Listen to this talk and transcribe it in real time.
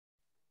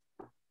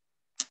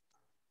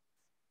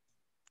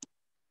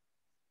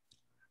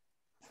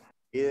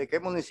¿Y de qué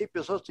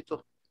municipio sos,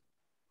 Tito?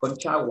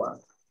 Conchagua.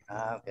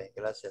 Ah, ok,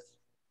 gracias.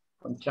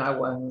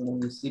 Conchagua es un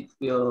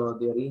municipio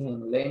de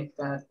origen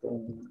lenca,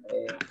 con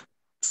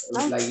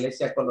la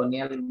iglesia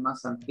colonial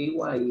más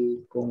antigua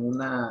y con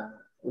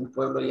un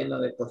pueblo lleno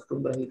de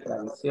costumbres y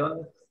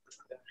tradiciones.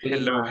 Hello,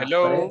 Clima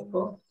hello.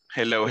 fresco.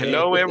 Hello,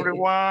 hello,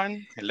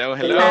 everyone. Hello,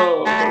 hello.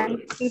 Hello. How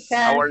Teacher.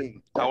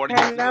 are, how are you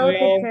Hello, doing?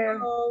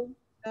 teacher.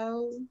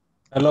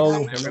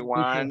 Hello.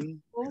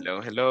 Everyone.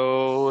 Hello,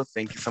 hello.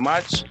 Thank you so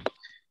much.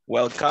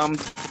 Welcome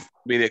to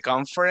video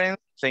conference.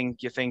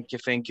 Thank you, thank you,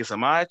 thank you so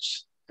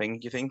much.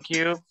 Thank you, thank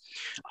you.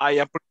 I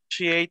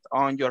appreciate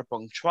on your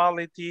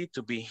punctuality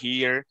to be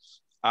here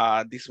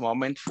this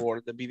moment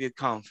for the video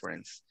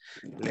conference.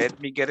 Let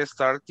me get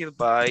started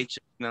by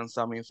checking on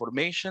some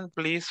information,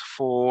 please,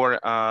 for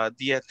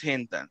the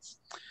attendance.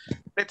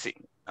 Let's see.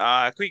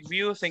 Quick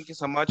view. Thank you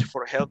so much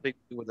for helping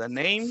with the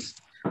names.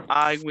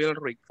 I will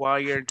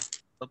require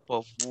help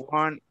of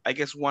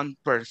one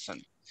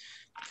person.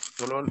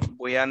 Solo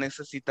voy a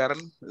necesitar,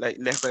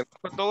 les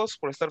agradezco a todos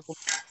por estar por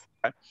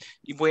acá,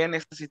 y voy a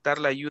necesitar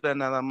la ayuda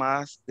nada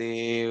más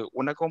de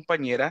una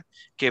compañera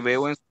que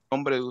veo en su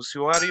nombre de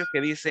usuario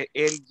que dice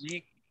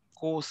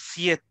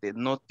LGQ7,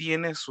 no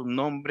tiene su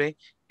nombre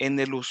en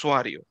el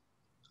usuario.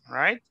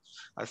 Right?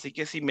 Así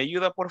que si me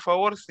ayuda, por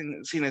favor,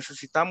 si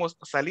necesitamos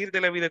salir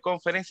de la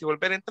videoconferencia y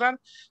volver a entrar,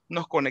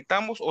 nos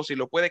conectamos, o si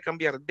lo puede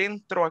cambiar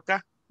dentro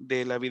acá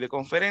de la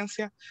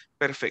videoconferencia,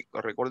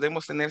 perfecto.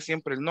 Recordemos tener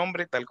siempre el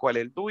nombre tal cual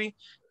el DUI,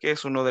 que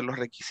es uno de los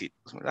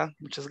requisitos, ¿verdad?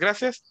 Muchas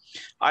gracias.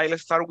 I'll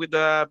start with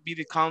the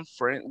video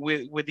conference,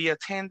 with the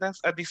attendance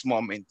at this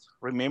moment.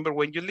 Remember,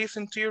 when you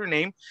listen to your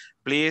name,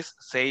 please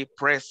say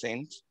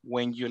present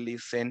when you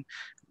listen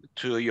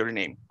to your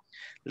name.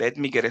 Let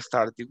me get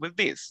started with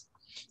this.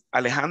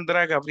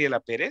 Alejandra Gabriela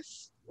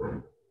Pérez.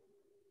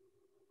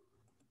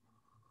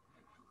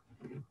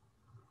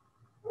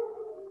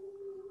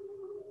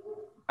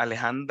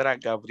 Alejandra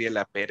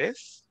Gabriela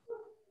Pérez.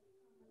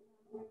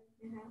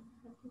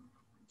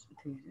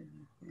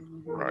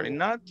 Probably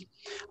not.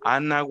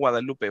 Ana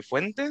Guadalupe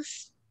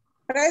Fuentes.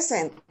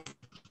 Present.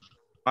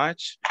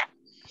 Much.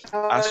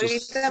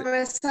 Ahorita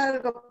me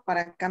salgo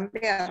para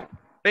cambiar.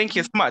 Thank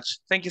you so much.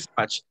 Thank you so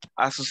much.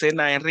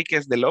 Azucena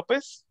Enríquez de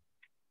López.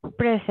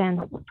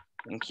 Present.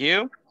 Thank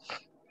you.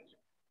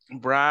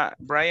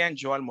 Brian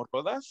Joel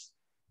Morrodas.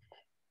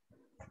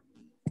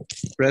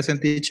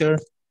 Present, teacher.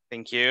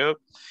 Thank you.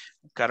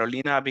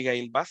 Carolina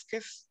Abigail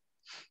Vázquez.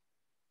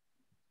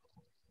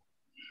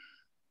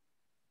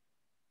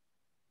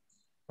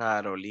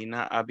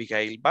 Carolina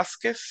Abigail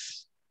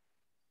Vázquez.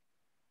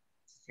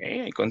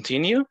 Okay, I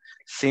continue.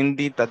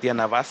 Cindy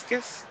Tatiana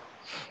Vázquez.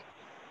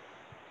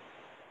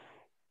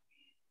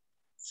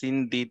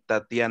 Cindy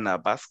Tatiana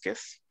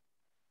Vázquez.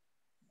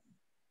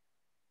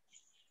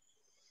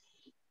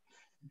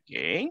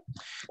 Okay.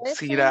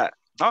 Cira,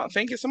 oh,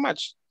 thank you so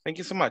much. Thank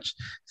you so much.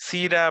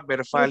 Cira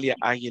Berfalia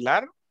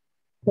Aguilar.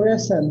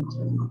 Present.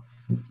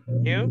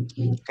 Thank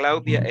you.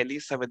 Claudia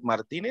Elizabeth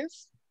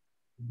Martínez.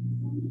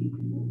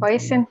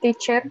 Present,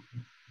 teacher.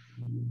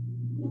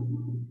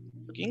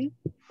 Okay.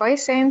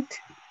 Present.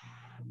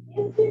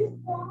 Thank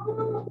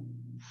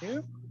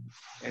you.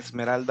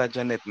 Esmeralda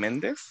Janet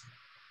Méndez.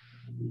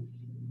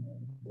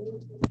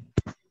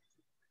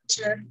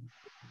 Sure.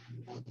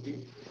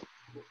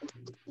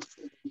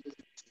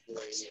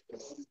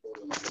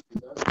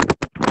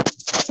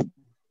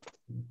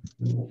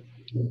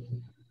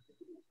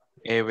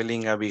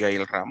 Evelyn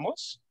Abigail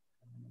Ramos.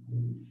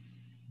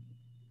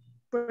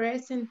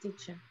 Present,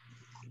 teacher.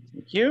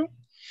 Thank you.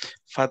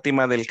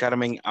 Fátima del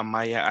Carmen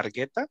Amaya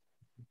Argueta.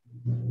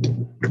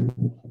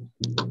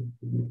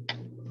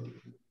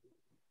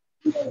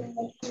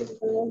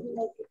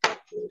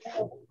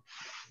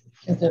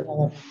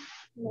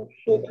 No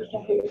sé,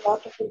 quizás el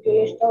gato,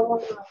 porque estaba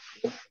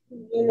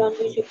y lo han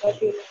dicho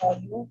casi el gato,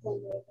 ¿no?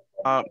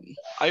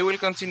 I will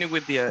continue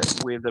with the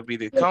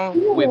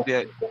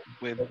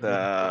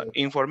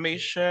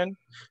information.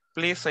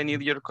 Please, I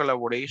need your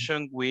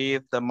collaboration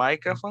with the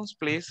microphones,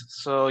 please,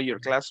 so your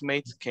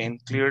classmates can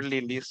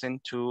clearly listen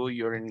to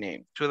your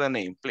name, to the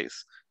name,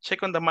 please.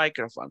 Check on the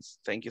microphones.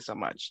 Thank you so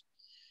much.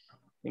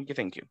 Thank you,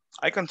 thank you.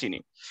 I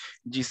continue.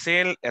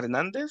 Giselle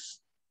Hernández.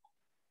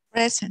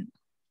 Present.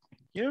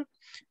 Thank you.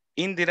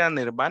 Indira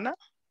Nirvana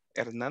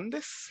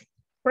Hernández.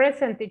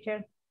 Present,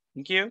 teacher.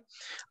 Thank you.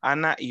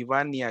 Ana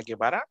Ivania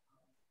Guevara.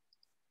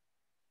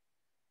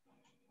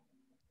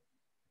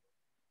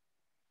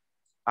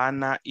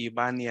 Ana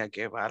Ivania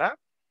Guevara.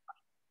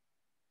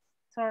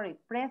 Sorry,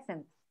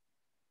 present.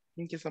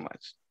 Thank you so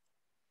much.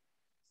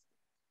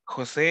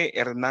 José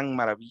Hernán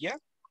Maravilla.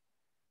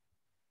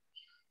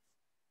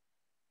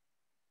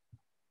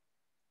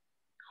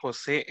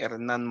 José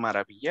Hernán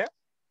Maravilla.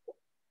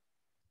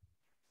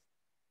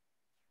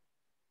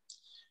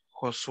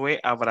 Josué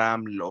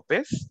Abraham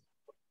López.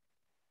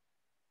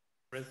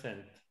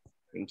 Present.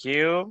 Thank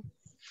you.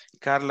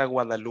 Carla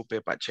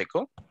Guadalupe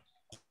Pacheco.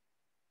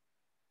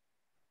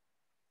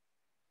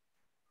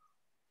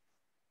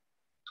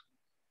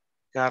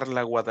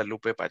 Carla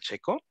Guadalupe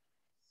Pacheco.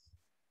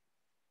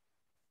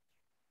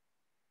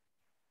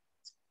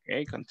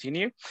 Okay,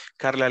 continue.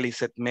 Carla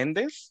Lizeth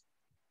Méndez.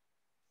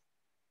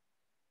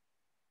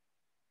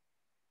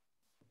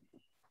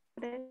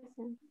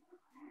 Present.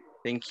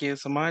 Thank you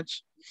so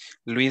much.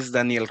 Luis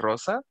Daniel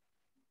Rosa.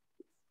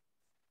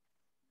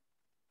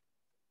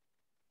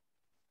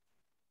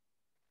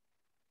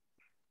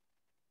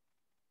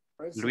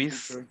 Present,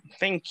 Luis, teacher.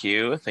 thank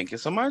you. Thank you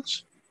so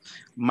much.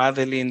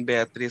 Madeline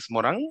Beatriz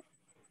Morán.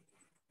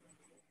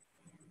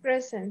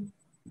 Present.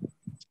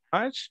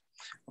 Much.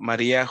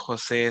 María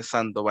José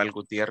Sandoval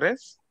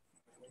Gutiérrez.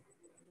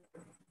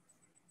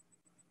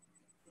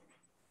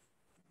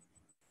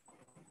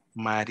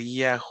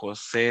 María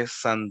José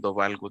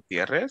Sandoval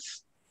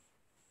Gutiérrez.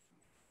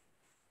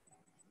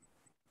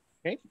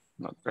 Okay,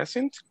 not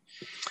present.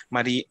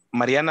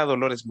 Mariana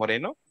Dolores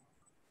Moreno.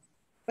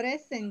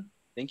 Present.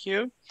 Thank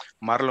you.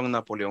 Marlon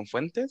Napoleón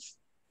Fuentes.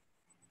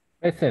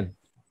 Present.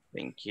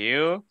 Thank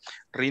you.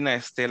 Rina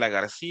Estela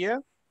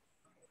García.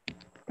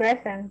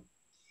 Present.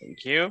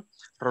 Thank you.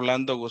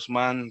 Rolando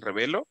Guzmán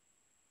Revelo.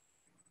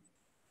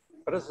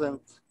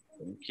 Present.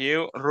 Thank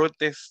you. Ruth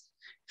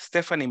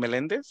Stephanie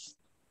Meléndez.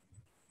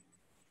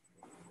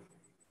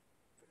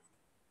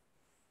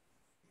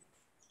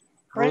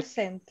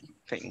 Present.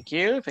 Thank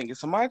you. Thank you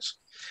so much.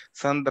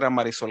 Sandra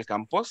Marisol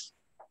Campos.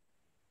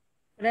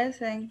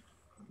 Present.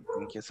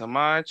 Thank you so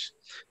much.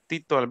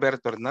 Tito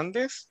Alberto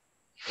Hernández.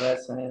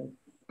 Present.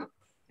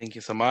 Thank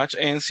you so much.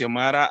 And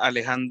Xiomara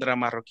Alejandra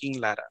Marroquín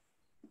Lara.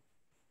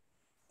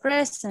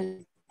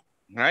 Present.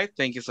 All right.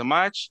 Thank you so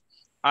much.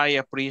 I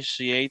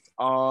appreciate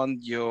on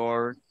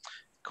your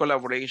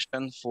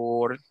collaboration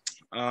for,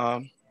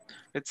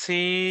 let's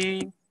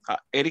see,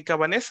 Erika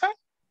Vanessa.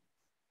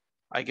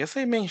 I guess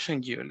I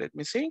mentioned you. Let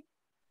me see.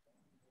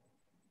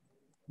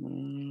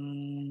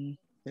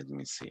 Let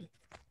me see.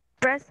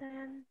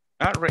 Present.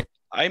 All right.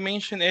 I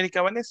mentioned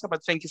Erika Vanessa,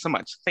 but thank you so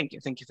much. Thank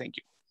you, thank you, thank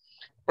you.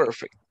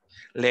 Perfect.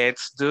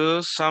 Let's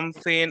do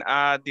something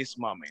at this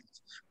moment.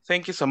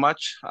 Thank you so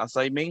much, as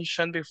I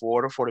mentioned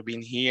before, for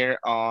being here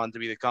on the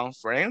video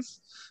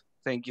conference.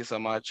 Thank you so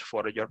much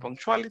for your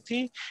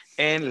punctuality.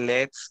 And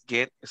let's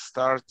get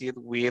started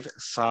with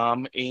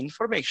some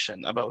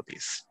information about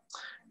this.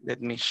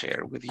 Let me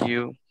share with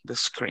you the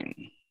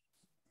screen.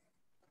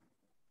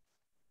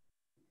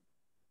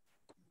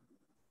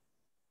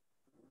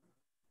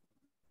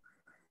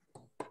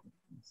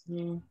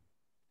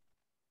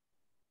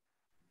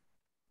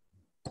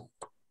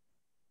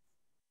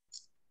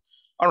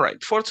 All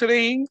right, for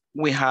today,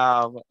 we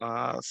have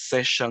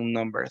session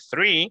number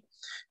 3.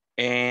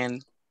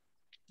 And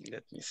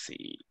let me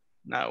see,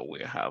 now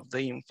we have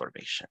the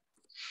information.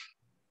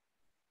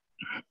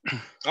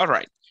 All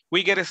right,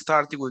 we get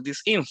started with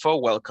this info.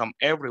 Welcome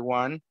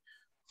everyone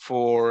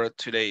for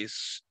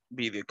today's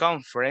video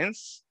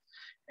conference.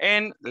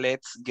 And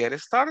let's get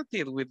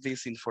started with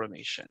this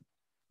information.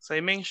 As I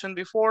mentioned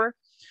before,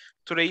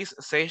 today's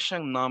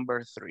session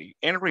number 3.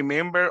 And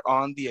remember,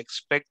 on the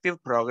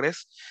expected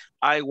progress,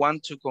 I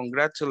want to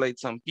congratulate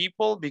some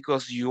people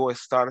because you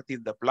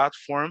started the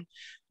platform,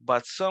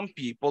 but some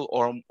people,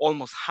 or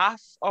almost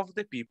half of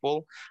the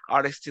people,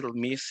 are still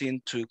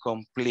missing to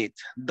complete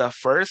the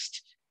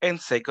first and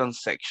second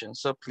section.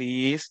 So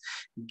please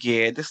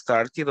get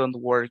started on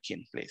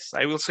working, please.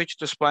 I will switch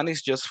to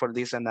Spanish just for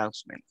this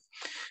announcement.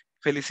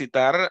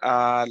 Felicitar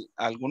a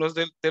algunos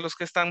de los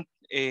que están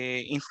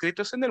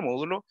inscritos en el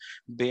módulo.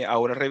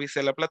 Ahora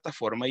revisé la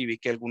plataforma y vi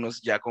que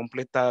algunos ya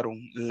completaron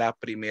la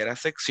primera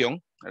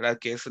sección, ¿verdad?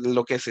 Que es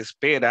lo que se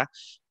espera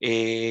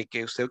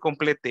que usted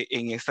complete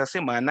en esta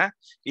semana,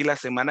 y la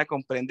semana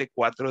comprende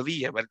 4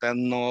 días, ¿verdad?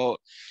 No,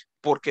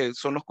 porque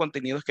son los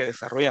contenidos que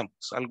desarrollamos.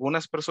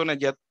 Algunas personas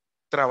ya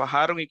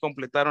trabajaron y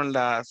completaron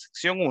la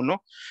sección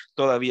 1,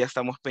 todavía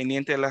estamos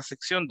pendientes de la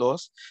sección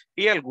 2,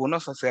 y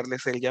algunos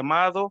hacerles el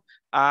llamado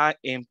a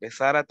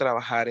empezar a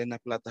trabajar en la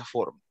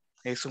plataforma.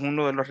 Eso es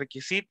uno de los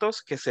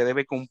requisitos que se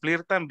debe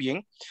cumplir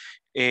también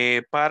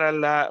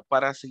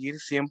para seguir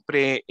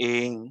siempre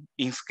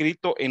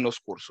inscrito en los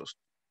cursos.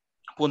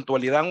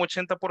 Puntualidad un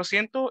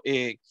 80%,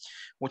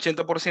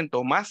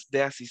 80% más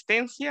de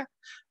asistencia,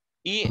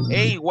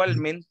 e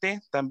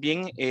igualmente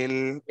también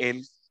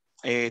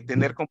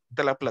tener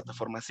completa la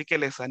plataforma. Así que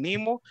les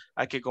animo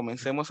a que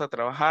comencemos a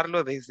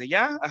trabajarlo desde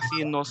ya,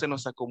 así no se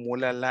nos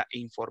acumula la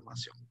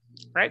información.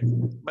 Right?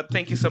 But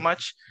thank you so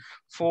much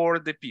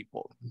for the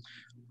people.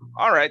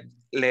 All right,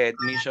 let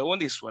me show on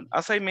this one.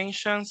 As I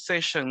mentioned,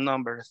 session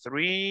number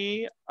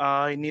 3,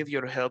 I need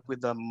your help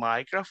with the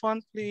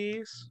microphone,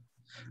 please.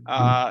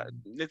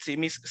 Let's see,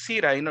 Miss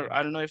Sira, I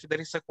don't know if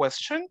there is a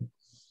question.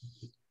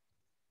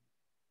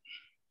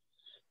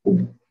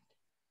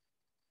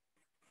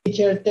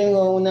 Teacher,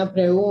 tengo una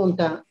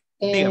pregunta.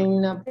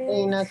 En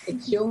la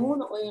sección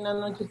 1, hoy en la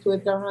noche estuve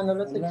trabajando en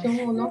la sección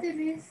 1,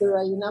 pero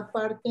hay una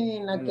parte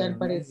en la que al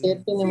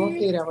parecer tenemos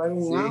que grabar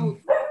un audio.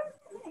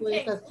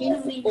 ¿Es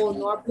así o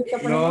no aplica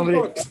para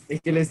nosotros?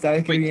 Es que le estaba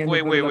escribiendo,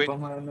 wait. la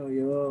mamá no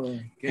vio.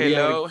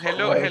 Hello.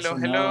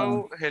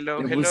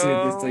 Le puse,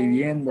 te estoy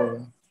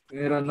viendo,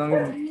 pero no.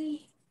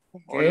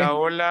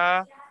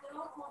 Hola.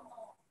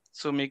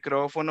 Su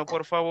micrófono,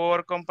 por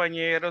favor,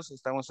 compañeros.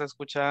 Estamos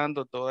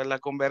escuchando toda la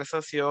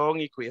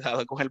conversación y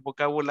cuidado con el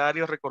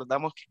vocabulario.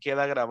 Recordamos que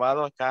queda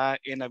grabado acá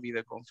en la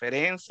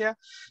videoconferencia.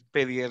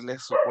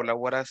 Pedirles su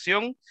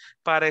colaboración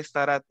para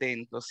estar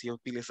atentos. Si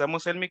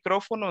utilizamos el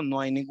micrófono, no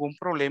hay ningún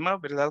problema,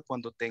 ¿verdad?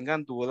 Cuando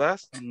tengan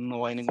dudas,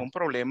 no hay ningún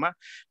problema.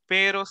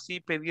 Pero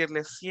sí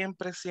pedirles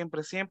siempre,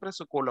 siempre, siempre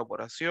su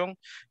colaboración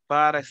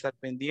para estar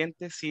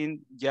pendientes.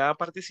 Si ya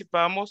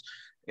participamos,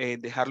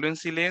 dejarlo en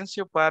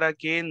silencio para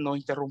que no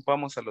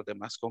interrumpamos a los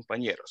demás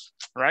compañeros.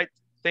 Right?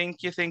 Thank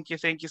you, thank you,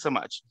 thank you so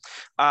much.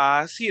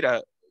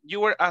 Sira, you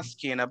were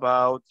asking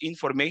about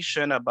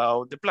information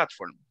about the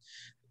platform.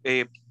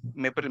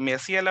 Me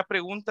hacía la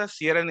pregunta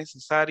si era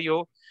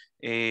necesario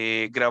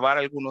grabar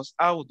algunos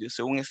audios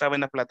según estaba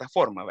en la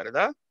plataforma,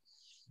 ¿verdad?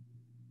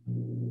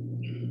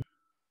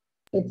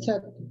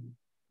 Exacto.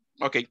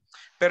 Ok,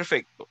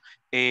 perfecto.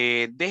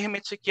 Déjeme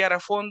chequear a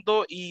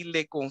fondo y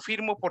le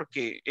confirmo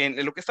porque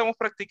en lo que estamos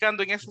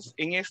practicando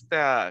en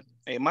esta,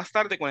 más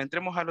tarde cuando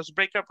entremos a los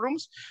breakout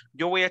rooms,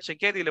 yo voy a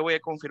chequear y le voy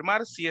a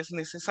confirmar si es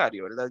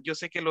necesario, ¿verdad? Yo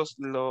sé que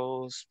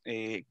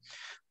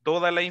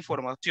toda la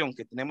información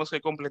que tenemos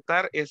que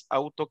completar es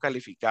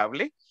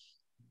autocalificable.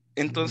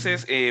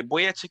 Entonces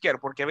voy a chequear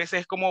porque a veces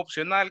es como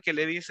opcional que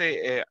le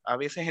dice a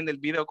veces en el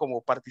video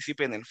como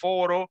participe en el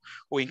foro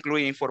o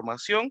incluye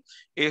información.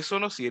 Eso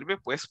nos sirve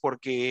pues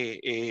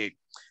porque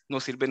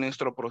nos sirve en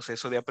nuestro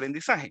proceso de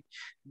aprendizaje.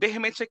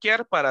 Déjeme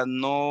chequear para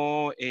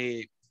no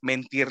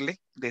mentirle,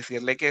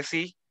 decirle que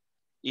sí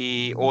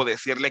o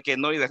decirle que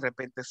no y de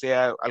repente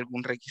sea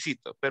algún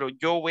requisito. Pero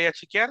yo voy a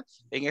chequear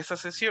en esta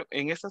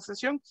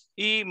sesión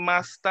y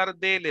más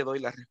tarde le doy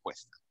la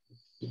respuesta.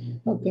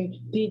 Ok,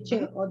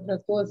 teacher, otra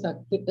cosa,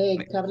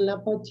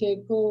 Carla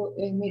Pacheco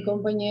es mi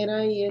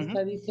compañera y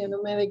está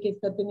diciéndome de que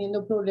está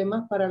teniendo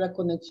problemas para la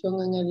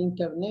conexión en el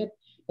internet.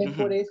 Es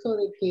por eso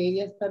de que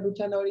ella está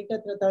luchando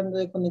ahorita tratando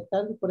de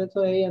conectarse, por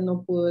eso ella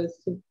no pudo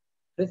estar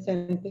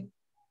presente.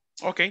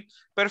 Ok,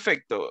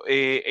 perfecto.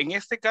 En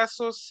este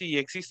caso, si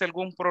existe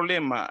algún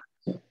problema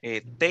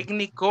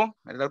técnico,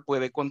 ¿verdad?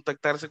 Puede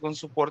contactarse con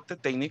soporte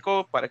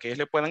técnico para que ellos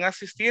le puedan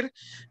asistir.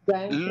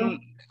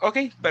 Ok,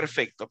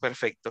 perfecto,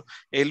 perfecto.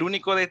 El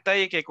único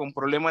detalle que con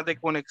problemas de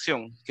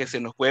conexión que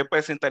se nos puede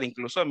presentar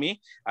incluso a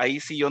mí, ahí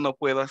sí yo no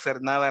puedo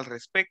hacer nada al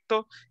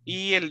respecto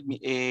y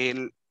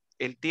el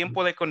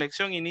tiempo de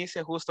conexión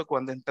inicia justo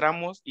cuando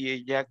entramos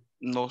y ya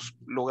nos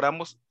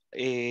logramos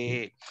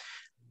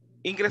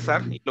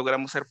ingresar y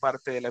logramos ser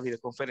parte de la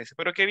videoconferencia.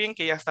 Pero qué bien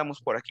que ya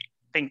estamos por aquí.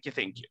 Thank you,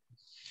 thank you.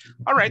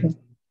 All right.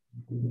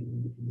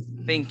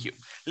 Thank you.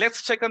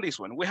 Let's check on this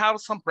one. We have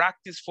some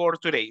practice for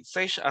today.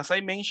 As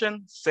I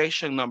mentioned,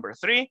 session number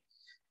 3.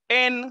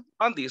 And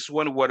on this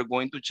one, we're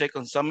going to check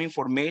on some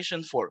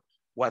information for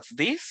what's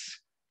this,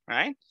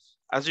 right?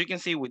 As you can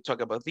see, we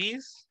talk about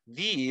this,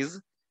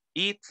 these,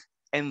 it,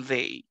 and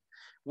they.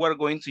 We're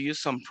going to use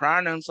some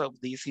pronouns of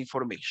this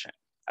information.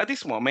 At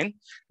this moment,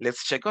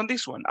 let's check on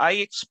this one. I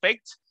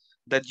expect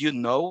that you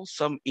know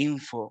some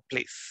info,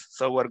 please.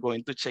 So we're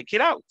going to check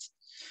it out.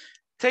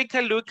 Take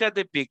a look at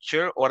the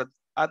picture or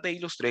at the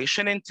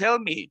illustration and tell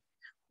me,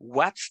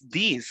 what's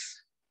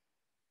this?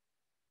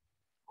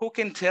 Who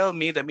can tell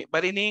me,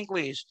 but in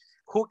English,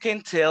 who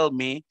can tell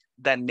me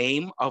the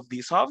name of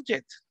this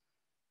object?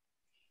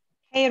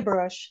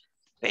 Hairbrush.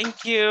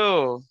 Thank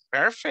you.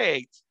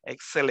 Perfect.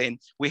 Excellent.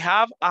 We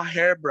have a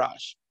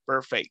hairbrush.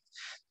 Perfect.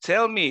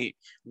 Tell me,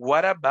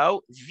 what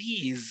about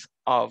these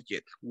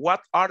objects?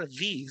 What are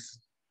these?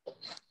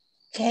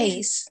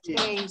 Case.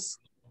 Case.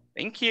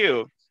 Thank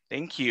you.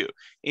 Thank you.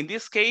 In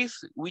this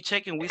case, we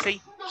check and we say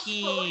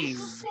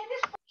keys.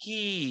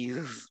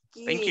 Keys.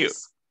 Thank you.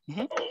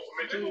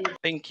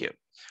 Thank you.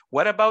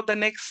 What about the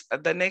next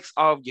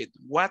object?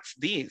 What's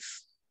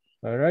this?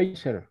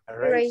 Eraser.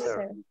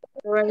 Eraser.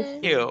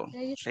 Thank you.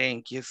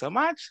 Thank you so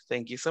much.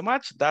 Thank you so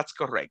much. That's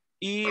correct.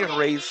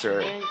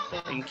 Eraser.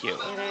 Thank you.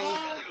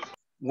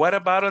 What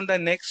about on the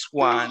next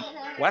one?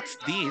 What's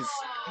this?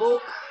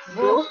 Book.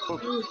 Book.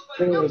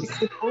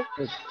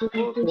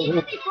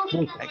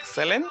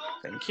 Excellent.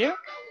 Thank you.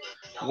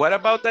 What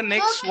about the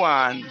next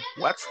one?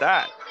 What's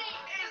that?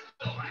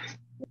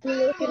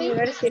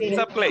 University. It's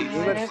a place.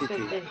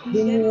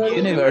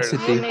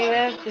 University.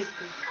 Thank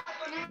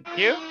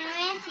you.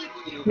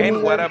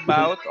 And what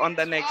about on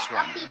the next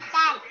one?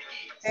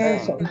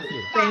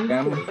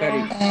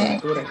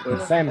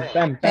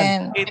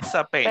 Pen. It's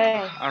a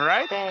pen. All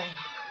right.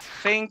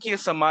 Thank you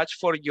so much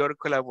for your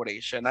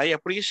collaboration. I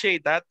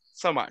appreciate that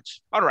so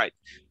much. All right.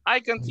 I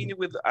continue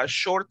with a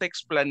short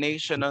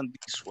explanation on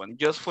this one,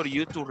 just for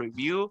you to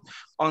review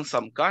on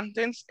some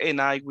contents, and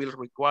I will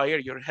require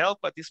your help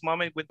at this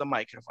moment with the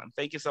microphone.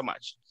 Thank you so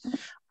much.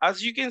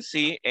 As you can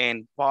see,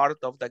 and part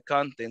of the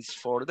contents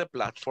for the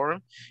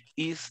platform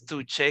is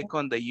to check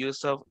on the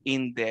use of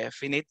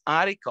indefinite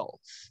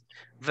articles.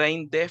 The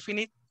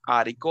indefinite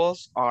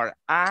articles are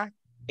a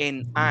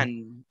and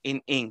an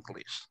in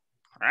English.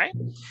 All right.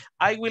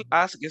 I will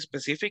ask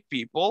specific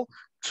people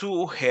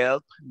to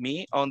help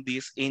me on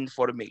this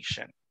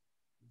information.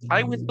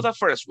 I will do the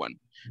first one.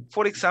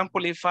 For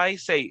example, if I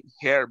say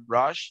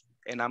hairbrush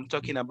and I'm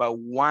talking about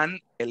one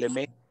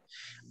element,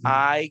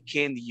 I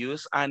can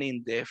use an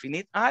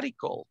indefinite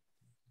article.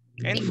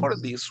 And for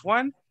this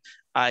one,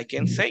 I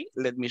can say,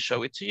 let me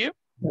show it to you.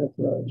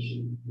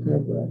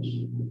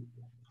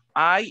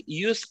 I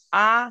use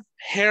a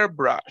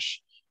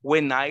hairbrush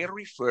when I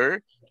refer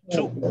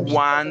to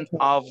one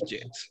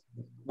object,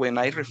 when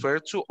I refer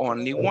to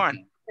only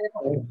one.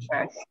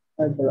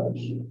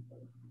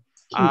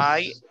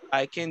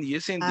 I can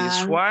use in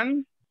this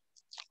one,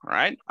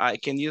 right? I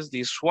can use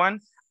this one,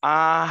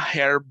 a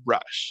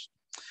hairbrush.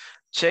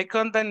 Check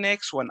on the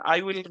next one.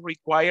 I will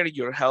require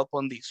your help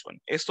on this one.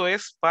 Esto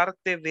es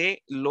parte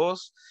de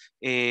los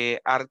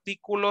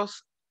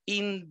artículos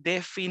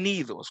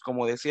indefinidos,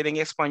 como decir en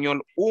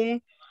español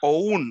un o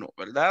uno,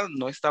 ¿verdad?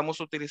 No estamos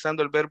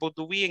utilizando el verbo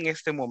to be en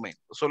este momento.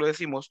 Solo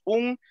decimos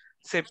un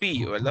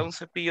cepillo, ¿verdad? Un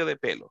cepillo de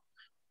pelo.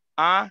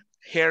 A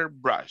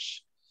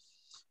hairbrush.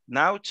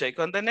 Now check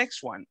on the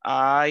next one.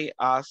 I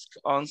ask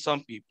on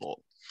some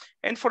people.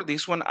 And for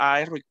this one,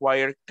 I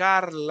require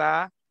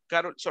Carolina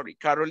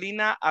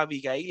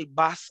Abigail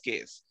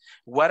Vázquez.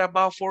 What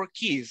about for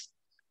keys?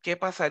 ¿Qué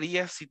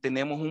pasaría si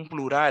tenemos un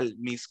plural,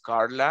 Miss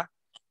Carla?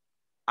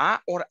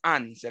 A or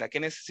an. ¿Será que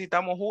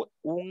necesitamos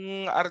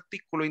un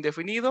artículo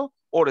indefinido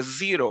o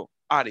zero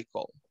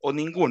article o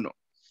ninguno?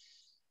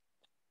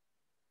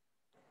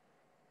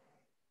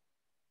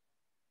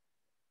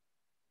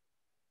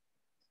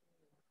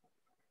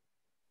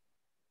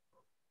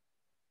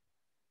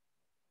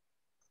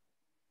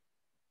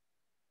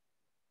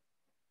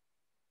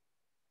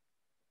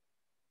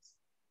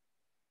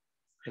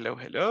 Hello,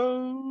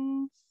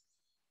 hello.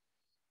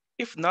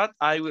 If not,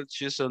 I will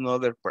choose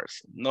another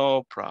person.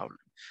 No problem.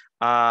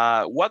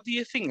 What do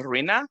you think,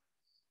 Rina?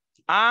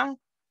 A,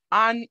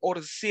 an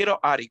or zero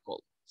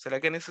article. ¿Será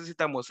que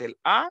necesitamos el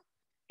a,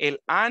 el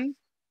an,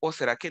 o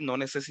será que no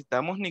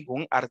necesitamos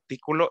ningún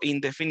artículo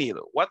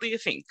indefinido? What do you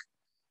think?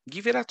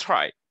 Give it a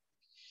try.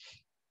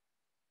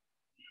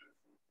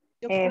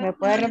 ¿Me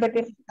puede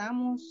repetir?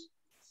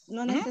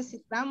 No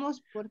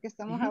necesitamos porque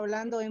estamos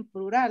hablando en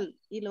plural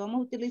y lo vamos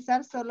a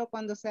utilizar solo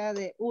cuando sea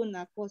de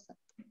una cosa.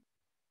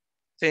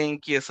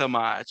 Thank you so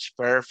much.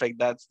 Perfect.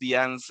 That's the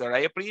answer.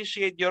 I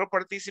appreciate your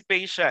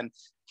participation.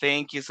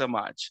 Thank you so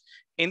much.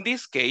 In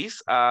this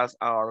case, as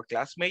our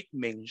classmate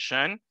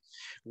mentioned,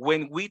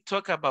 when we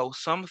talk about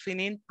something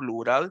in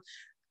plural,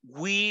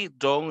 we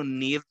don't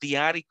need the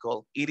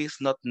article. It is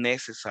not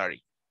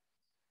necessary.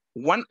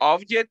 One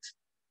object,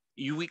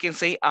 we can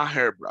say a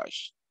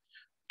hairbrush.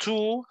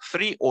 2,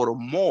 3, or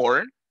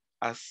more,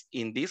 as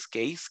in this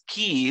case,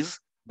 keys,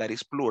 that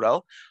is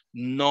plural,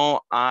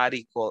 no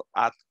article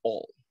at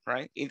all,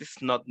 right? It is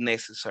not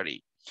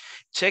necessary.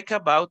 Check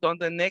about on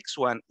the next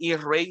one,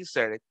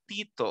 eraser,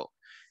 Tito.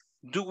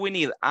 Do we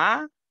need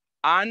a,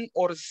 an,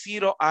 or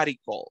zero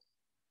article?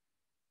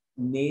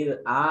 Need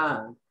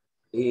a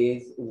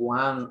is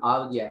one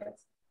object.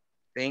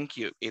 Thank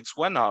you. It's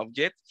one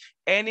object.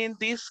 And in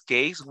this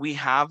case, we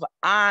have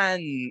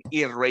an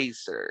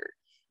eraser.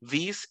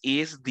 This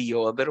is the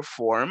other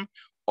form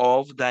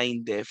of the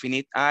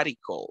indefinite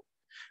article.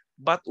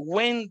 But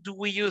when do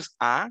we use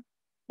a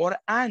or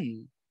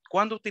an?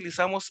 ¿Cuándo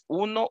utilizamos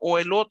uno o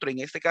el otro? En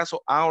este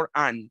caso, a or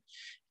an.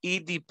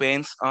 It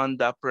depends on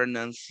the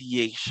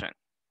pronunciation,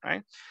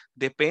 right?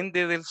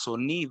 Depende del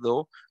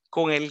sonido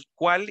con el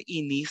cual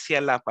inicia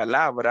la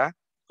palabra,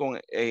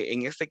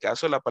 en este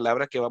caso, la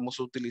palabra que vamos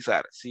a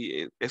utilizar.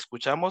 Si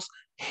escuchamos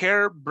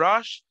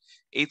hairbrush,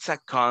 it's a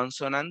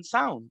consonant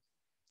sound.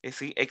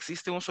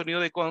 Existe un sonido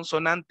de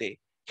consonante,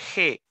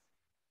 G,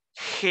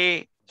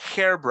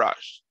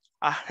 hairbrush,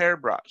 a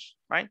hairbrush,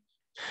 right?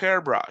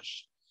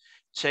 Hairbrush.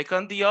 Check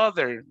on the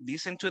other,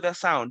 listen to the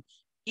sound,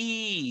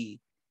 E,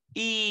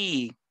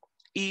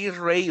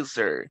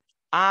 eraser,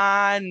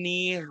 an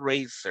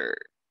eraser.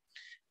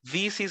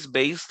 This is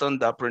based on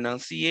the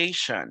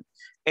pronunciation,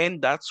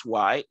 and that's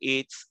why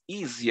it's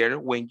easier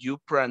when you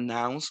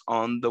pronounce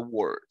on the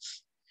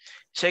words.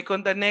 Check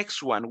on the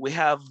next one, we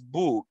have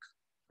book,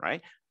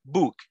 right?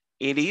 Book,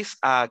 it is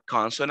a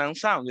consonant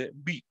sound,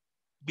 B,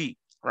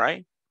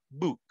 right?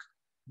 Book,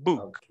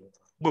 Okay.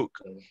 book.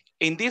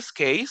 In this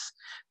case,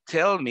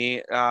 tell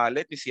me,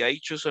 let me see, I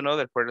choose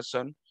another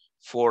person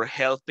for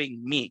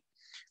helping me.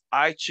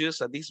 I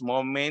choose at this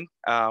moment,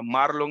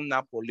 Marlon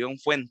Napoleon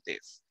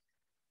Fuentes.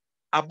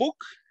 A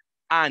book,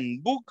 an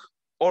book,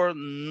 or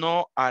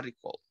no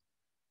article?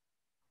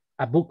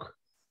 A book.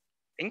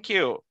 Thank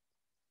you.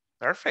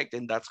 Perfect,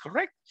 and that's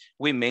correct.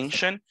 We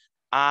mentioned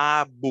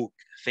a book.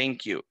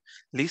 Thank you.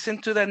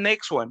 Listen to the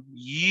next one.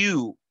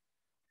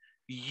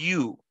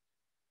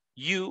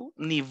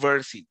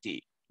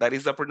 University. That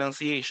is the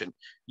pronunciation.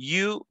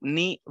 University.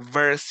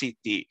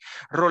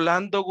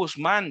 Rolando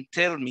Guzman,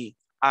 tell me,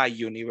 a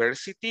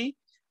university,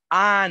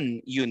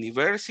 an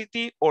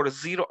university, or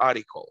zero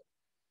article?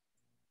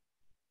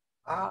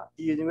 A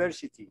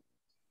university.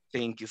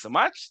 Thank you so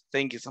much.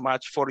 Thank you so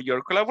much for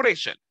your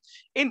collaboration.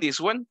 In this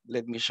one,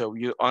 let me show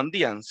you on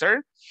the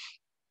answer.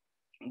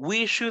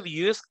 we should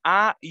use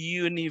a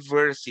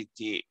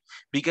university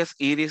because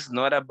it is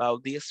not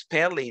about the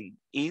spelling,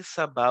 it's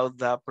about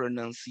the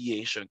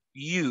pronunciation.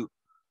 You.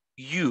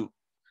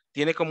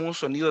 Tiene como un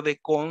sonido de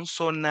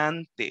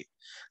consonante.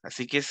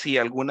 Así que si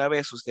alguna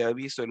vez usted ha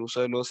visto el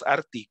uso de los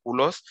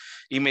artículos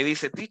y me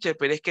dice, teacher,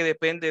 pero es que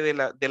depende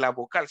de la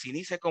vocal. Si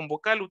inicia con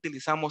vocal,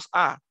 utilizamos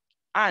a,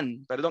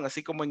 an, perdón,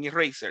 así como en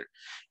eraser.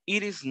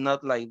 It is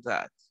not like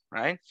that,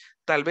 right?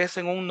 Tal vez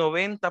en un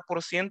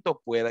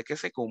 90% pueda que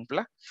se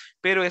cumpla,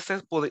 pero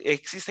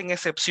existen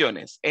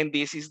excepciones. And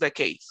this is the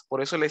case.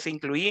 Por eso les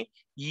incluí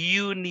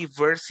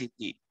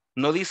university.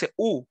 No dice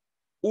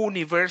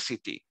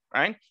university,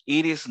 right?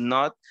 It is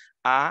not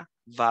a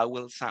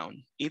vowel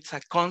sound. It's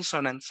a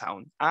consonant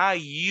sound. A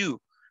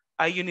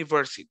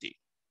university.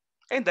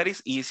 And that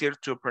is easier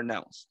to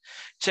pronounce.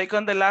 Check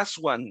on the last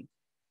one.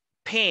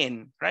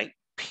 Pen, right?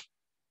 P,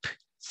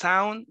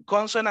 sound,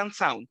 consonant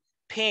sound.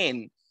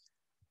 Pen.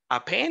 A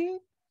pen,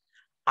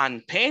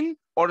 an pen,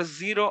 or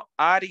zero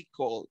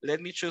article. Let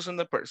me choose on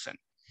the person.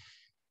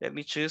 Let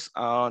me choose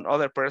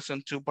another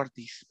person to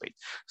participate.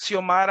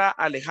 Xiomara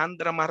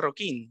Alejandra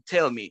Marroquín,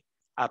 tell me,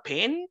 a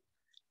pen,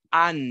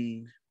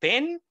 an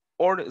pen,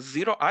 or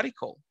zero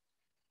article?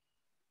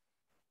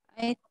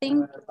 I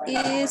think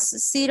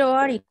it's zero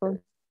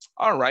article.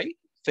 All right.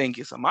 Thank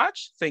you so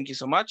much. Thank you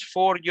so much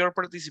for your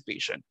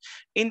participation.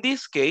 In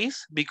this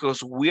case,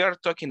 because we are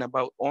talking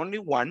about only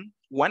one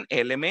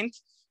element,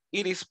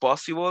 it is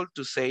possible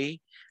to say,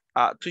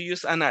 to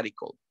use an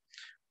article.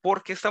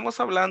 Porque estamos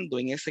hablando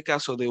en este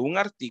caso de un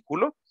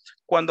artículo.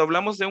 Cuando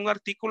hablamos de un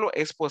artículo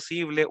es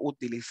posible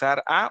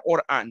utilizar a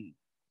or an.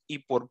 Y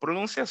por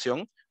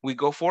pronunciación, we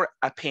go for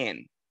a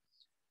pen.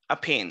 A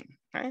pen.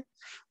 Right?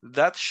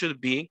 That should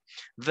be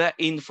the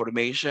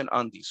information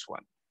on this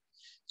one.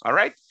 All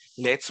right,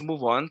 let's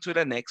move on to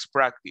the next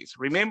practice.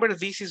 Remember,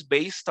 this is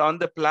based on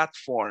the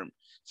platform.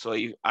 So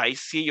if I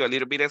see you a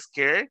little bit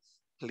scared,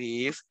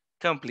 please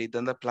complete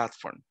on the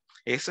platform.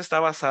 Esto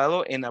está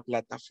basado en la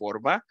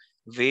plataforma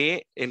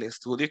del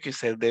estudio que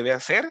usted debe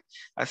hacer.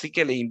 Así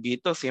que le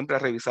invito siempre a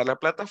revisar la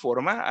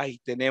plataforma. Ahí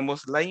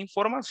tenemos la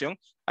información.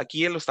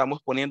 Aquí lo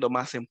estamos poniendo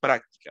más en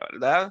práctica,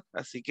 ¿verdad?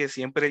 Así que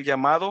siempre el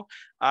llamado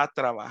a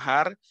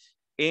trabajar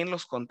en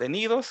los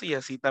contenidos y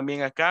así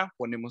también acá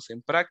ponemos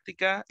en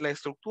práctica la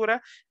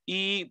estructura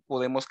y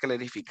podemos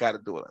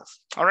clarificar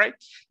dudas. All right,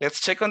 let's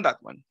check on that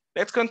one.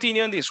 Let's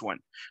continue on this one.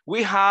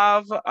 We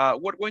have,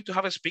 we're going to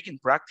have a speaking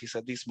practice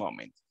at this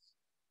moment.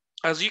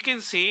 As you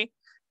can see,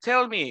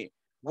 tell me,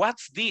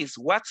 what's this?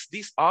 What's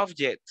this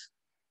object?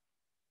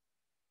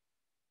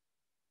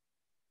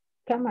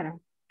 Camera.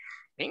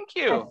 Thank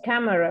you. A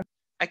camera.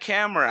 A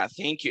camera,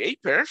 thank you. Hey,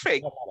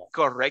 perfect.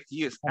 Correct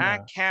use, a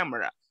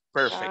camera.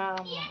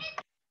 Perfect.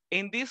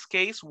 In this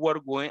case,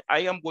 I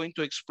am going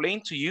to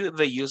explain to you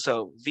the use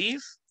of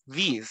these.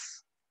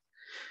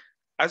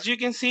 As you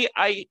can see,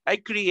 I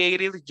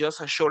created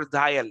just a short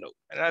dialogue.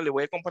 ¿Verdad? Le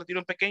voy a compartir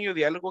un pequeño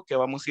diálogo que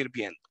vamos a ir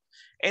viendo.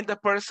 And the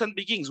person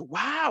begins,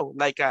 wow,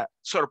 like a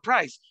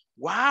surprise.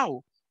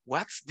 Wow,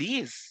 what's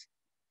this?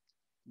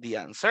 The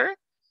answer,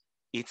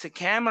 it's a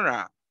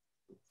camera.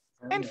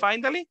 And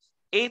finally,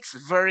 it's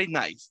very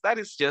nice. That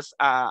is just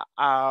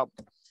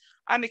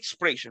an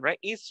expression, right?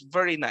 It's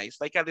very nice,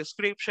 like a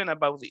description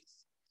about this.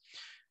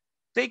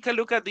 Take a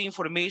look at the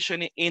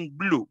information in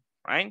blue,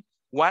 right?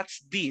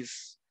 What's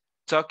this?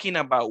 Talking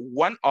about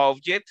one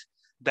object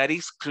that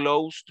is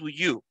close to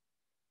you,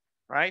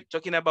 right?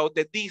 Talking about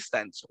the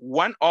distance,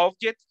 one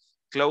object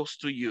close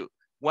to you.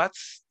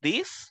 What's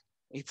this?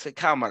 It's a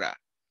camera.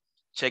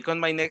 Check on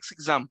my next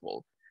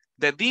example.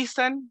 The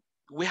distance,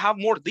 we have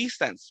more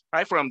distance,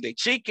 right? From the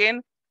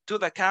chicken to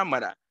the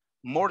camera,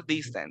 more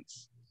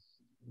distance.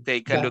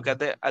 Take a look at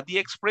the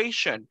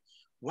expression.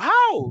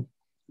 Wow,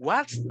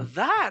 what's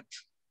that?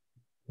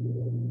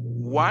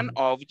 One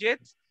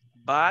object,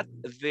 but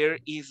there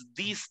is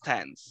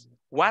distance.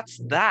 What's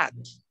that?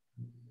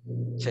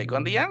 Check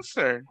on the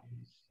answer.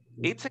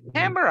 It's a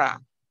camera.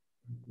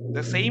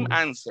 The same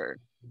answer.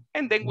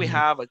 And then we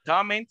have a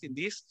comment in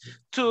this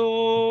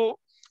to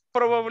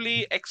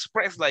probably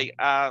express like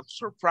a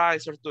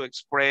surprise or to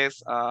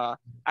express a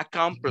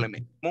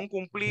compliment, un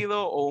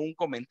cumplido o un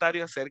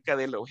comentario acerca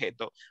del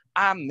objeto.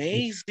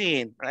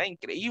 Amazing, right?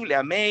 Increíble,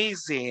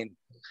 amazing.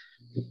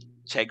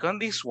 Check on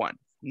this one.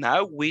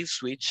 Now we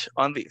switch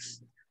on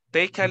this.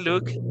 Take a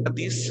look at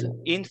this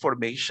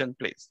information,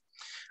 please.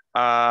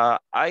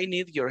 I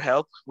need your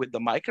help with the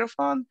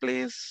microphone,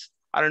 please.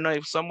 I don't know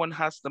if someone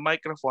has the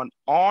microphone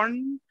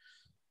on.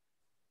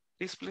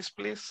 Please, please,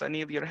 please, I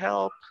need your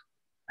help.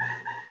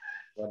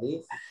 What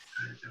is?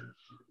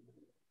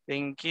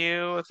 Thank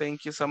you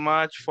so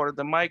much for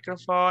the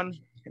microphone.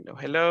 Hello,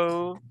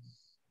 hello.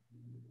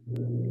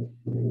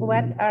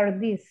 What are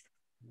these?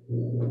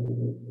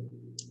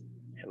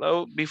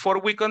 Hello, before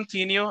we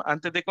continue,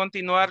 antes de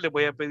continuar, le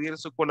voy a pedir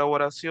su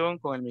colaboración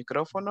con el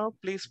micrófono.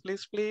 Please,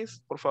 please,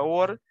 please, por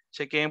favor,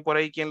 chequen por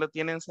ahí quién lo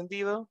tiene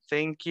encendido.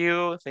 Thank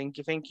you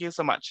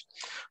so much.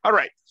 All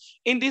right,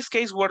 in this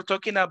case, we're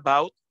talking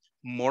about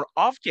more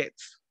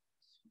objects.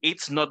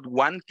 It's not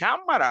one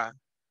camera.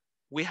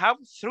 we have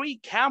 3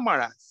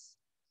 cameras,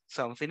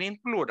 something in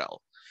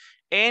plural.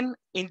 And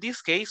in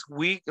this case,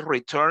 we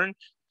return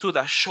to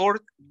the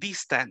short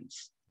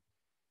distance.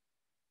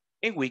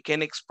 And we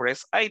can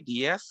express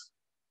ideas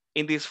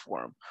in this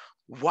form.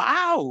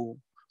 Wow,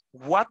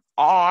 what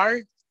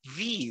are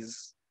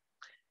these?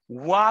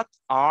 What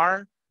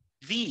are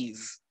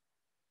these?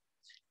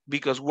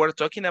 Because we're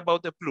talking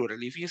about the plural.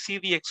 If you see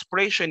the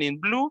expression in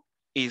blue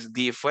is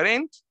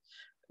different,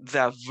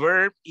 the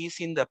verb is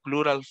in the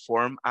plural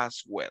form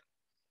as well.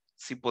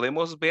 Si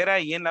podemos ver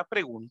ahí en la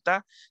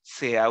pregunta,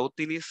 se ha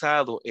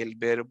utilizado el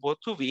verbo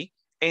to be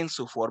en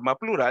su forma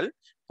plural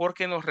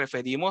porque nos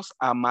referimos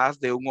a más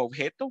de un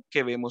objeto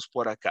que vemos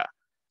por acá.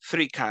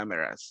 3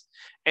 cameras.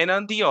 And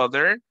on the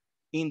other,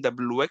 in the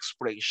blue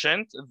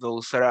expression,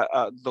 those are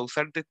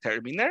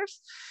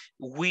determiners,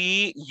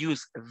 we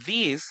use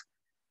this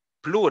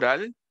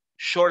plural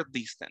short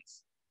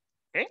distance.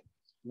 Okay?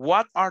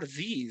 What are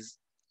these?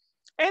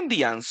 And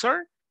the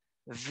answer,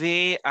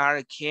 they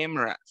are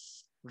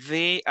cameras.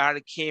 They are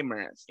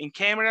cameras. And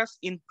cameras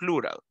in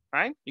plural,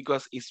 right?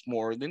 Because it's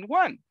more than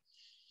one.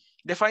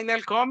 The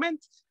final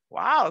comment,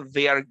 wow,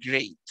 they are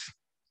great,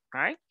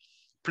 right?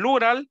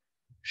 Plural,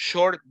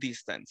 short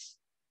distance.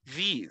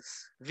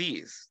 These.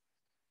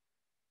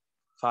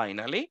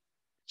 Finally,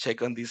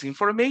 check on this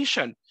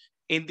information.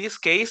 In this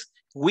case,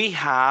 we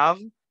have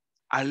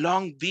a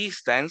long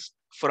distance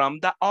from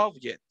the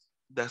object.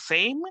 The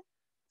same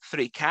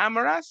 3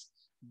 cameras,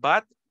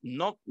 but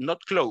not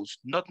close,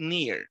 not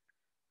near.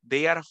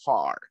 They are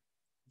far,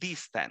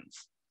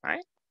 distance,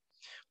 right?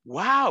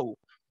 Wow,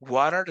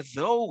 what are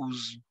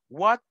those?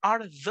 What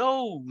are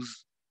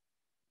those?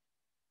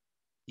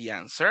 The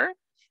answer,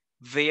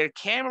 they are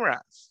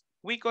cameras.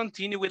 We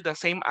continue with the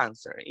same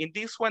answer. In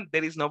this one,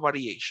 there is no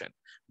variation,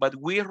 but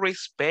we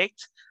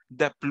respect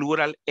the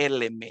plural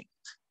element.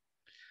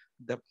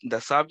 The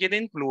subject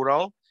in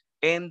plural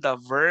and the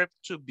verb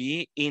to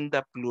be in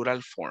the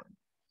plural form.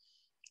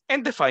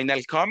 And the final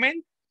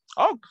comment,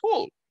 oh,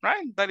 cool,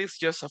 right? That is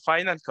just a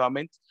final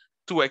comment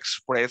to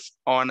express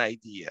on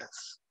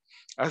ideas.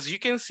 As you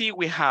can see,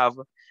 we have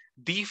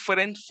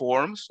different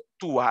forms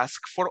to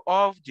ask for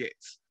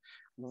objects.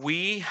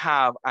 We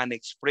have an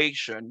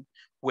expression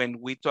when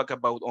we talk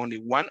about only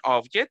one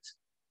object,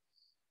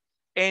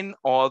 and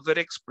other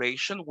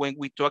expression when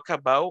we talk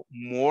about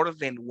more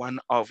than one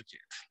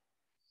object.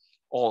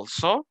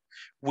 Also,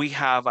 we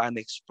have an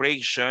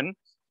expression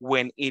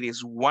when it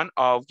is one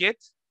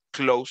object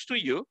close to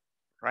you,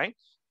 right?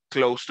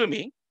 Close to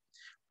me,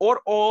 or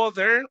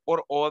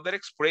other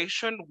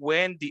expression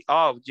when the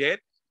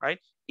object, right,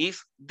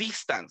 is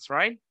distance,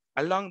 right?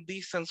 A long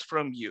distance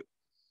from you.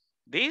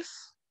 This,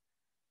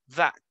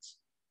 that,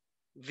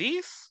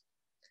 this,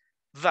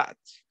 that,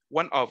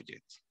 one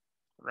object,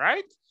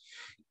 right?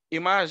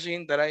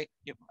 Imagine that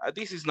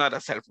this is not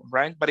a cell phone,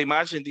 right? But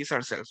imagine these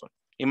are cell phone.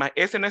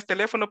 Este no es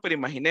teléfono, pero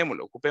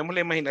imaginémoslo. Ocupemos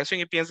la imaginación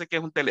y piense que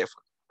es un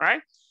teléfono,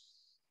 right?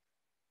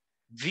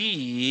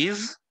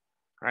 These,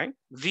 right?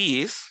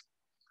 These,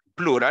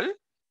 plural,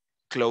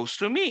 close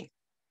to me.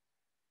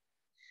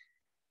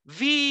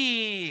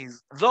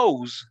 These,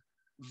 those,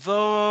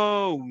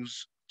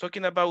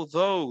 talking about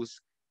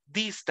those,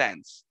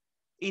 distance,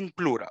 in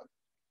plural,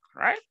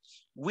 right?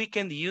 We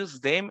can use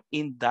them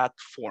in that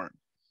form.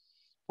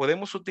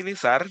 Podemos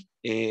utilizar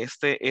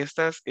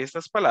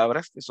estas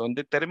palabras que son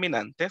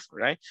determinantes,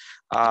 right?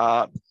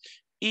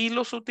 Y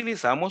los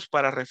utilizamos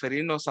para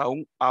referirnos a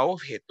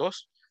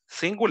objetos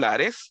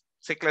singulares.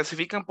 Se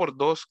clasifican por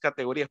 2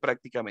 categorías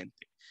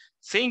prácticamente.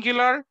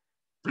 Singular,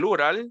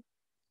 plural,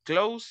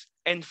 close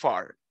and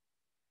far.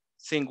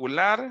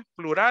 Singular,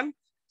 plural,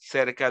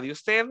 cerca de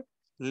usted,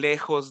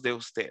 lejos de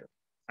usted,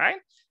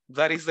 right?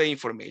 That is the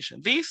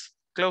information. This,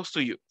 close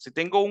to you. Si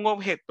tengo un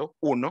objeto,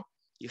 uno,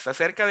 y está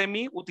cerca de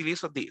mí,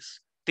 utilizo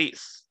this,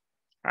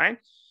 right?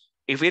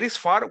 If it is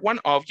far, one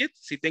object,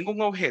 si tengo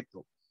un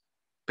objeto,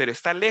 pero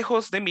está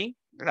lejos de mí,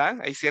 ¿verdad?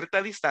 Hay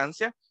cierta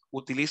distancia,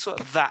 utilizo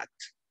that,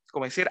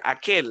 como decir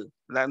aquel,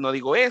 ¿verdad? No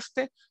digo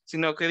este,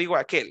 sino que digo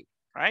aquel,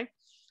 right?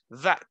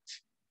 That.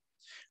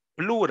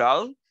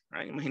 Plural,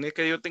 right? Imagínate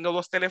que yo tengo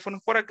 2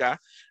 teléfonos por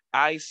acá,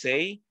 I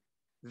say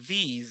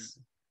these.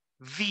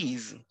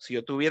 Si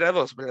yo tuviera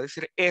 2, voy a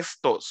decir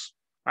estos,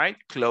 right?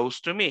 Close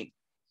to me.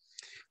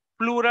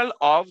 Plural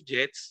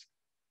objects,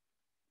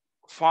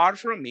 far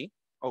from me,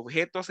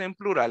 objetos en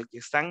plural que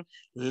están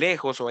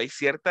lejos o hay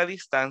cierta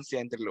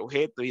distancia entre el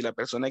objeto y la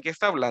persona que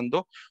está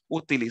hablando,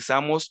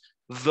 utilizamos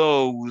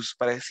those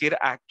para decir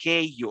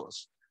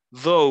aquellos.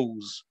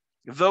 Those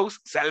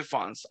cell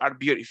phones are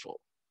beautiful.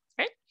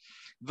 Okay?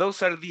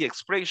 Those are the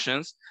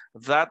expressions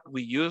that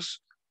we use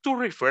to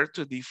refer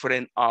to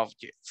different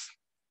objects,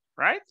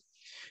 right?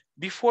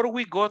 Before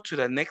we go to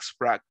the next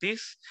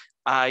practice,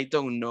 I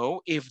don't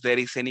know if there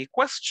is any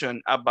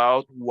question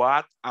about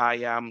what I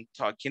am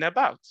talking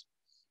about.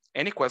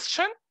 Any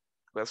question?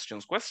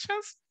 Questions?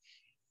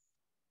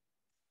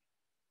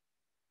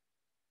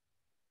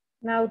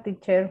 No,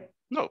 teacher.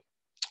 No.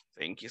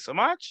 Thank you so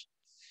much.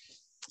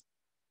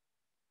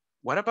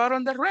 What about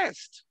on the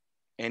rest?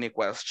 Any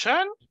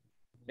question?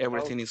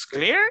 Everything is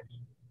clear?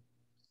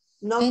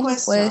 No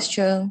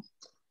question.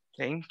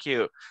 Thank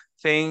you.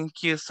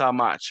 Thank you so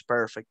much.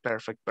 Perfect,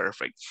 perfect,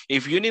 perfect.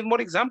 If you need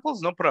more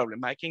examples, no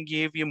problem. I can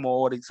give you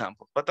more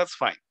examples, but that's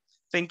fine.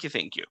 Thank you,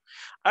 thank you.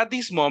 At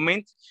this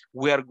moment,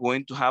 we are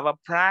going to have a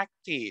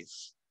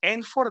practice.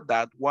 And for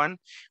that one,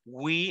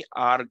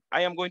 I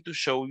am going to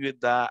show you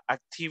the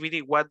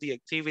activity, what the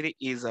activity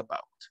is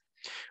about.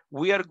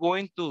 We are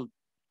going to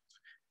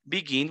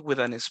begin with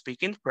an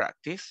speaking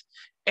practice.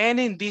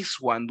 And in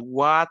this one,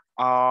 what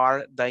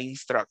are the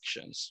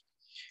instructions?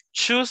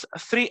 Choose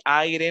 3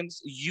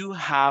 items you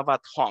have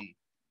at home.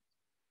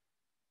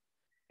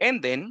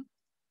 And then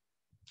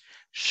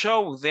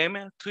show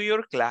them to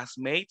your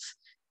classmates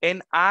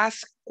and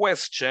ask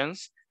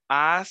questions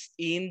as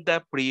in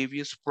the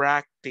previous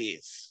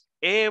practice.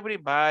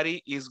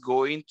 Everybody is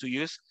going to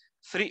use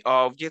 3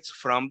 objects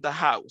from the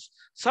house.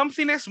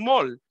 Something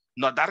small,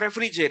 not the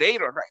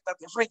refrigerator, right? The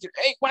refrigerator,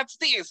 hey, what's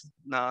this?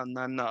 No,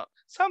 no, no.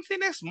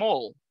 Something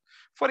small.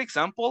 For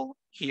example,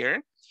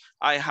 here,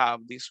 I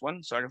have this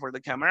one. Sorry for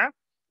the camera.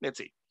 Let's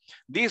see.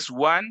 This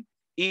one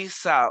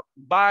is a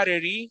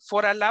battery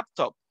for a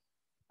laptop.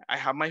 I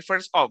have my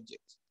first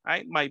object,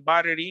 right? My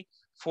battery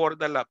for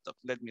the laptop.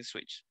 Let me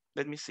switch.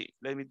 Let me see.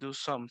 Let me do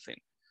something.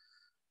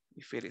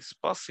 If it is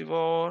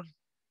possible.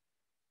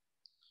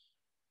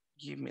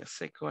 Give me a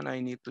second.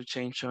 I need to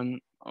change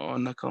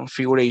on a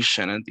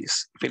configuration of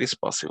this, if it is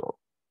possible.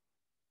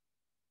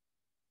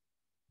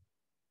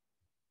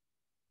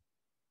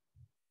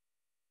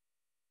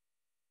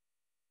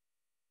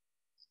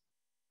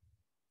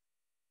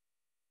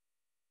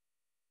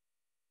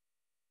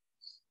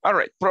 All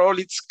right,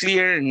 probably it's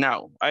clear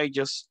now. I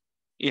just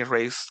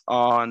erased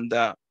on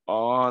the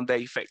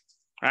effect,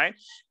 right?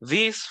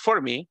 This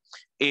for me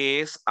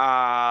is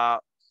a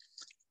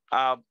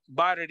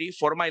battery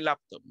for my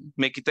laptop.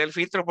 Me quité el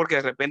filtro porque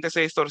de repente se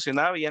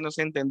distorsionaba y ya no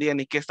se entendía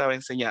ni qué estaba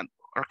enseñando,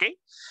 okay?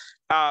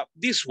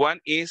 This one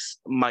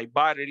is my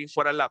battery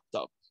for a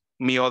laptop.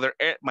 My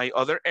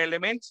other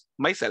element,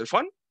 my cell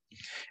phone.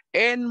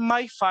 And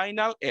my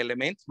final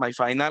element, my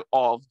final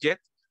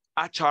object,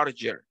 a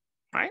charger,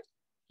 right?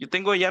 Yo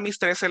tengo ya mis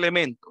 3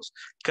 elementos.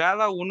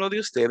 Cada uno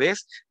de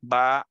ustedes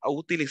va a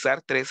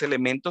utilizar 3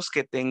 elementos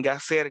que tenga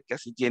cerca.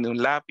 Si tiene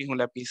un lápiz, un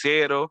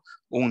lapicero,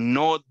 un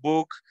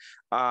notebook,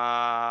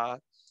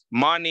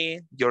 money,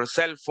 your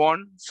cell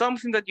phone,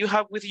 something that you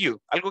have with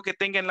you. Algo que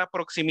tenga en la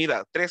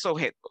proximidad. 3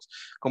 objetos.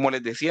 Como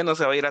les decía, no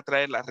se va a ir a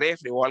traer la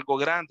refri o algo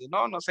grande.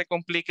 No, no se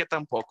complique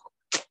tampoco.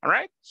 All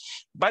right?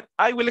 But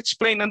I will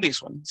explain on this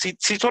one. Si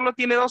solo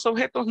tiene 2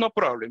 objetos, no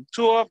problem.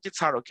 2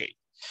 objects are okay.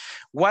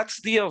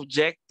 What's the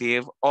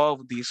objective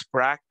of this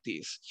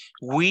practice?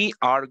 We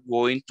are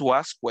going to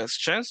ask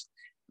questions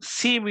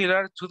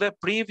similar to the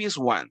previous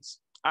ones,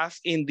 as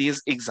in this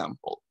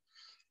example.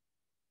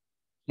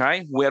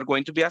 Right? We are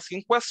going to be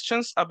asking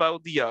questions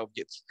about the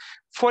objects.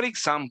 For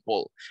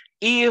example,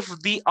 if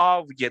the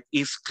object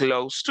is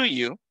close to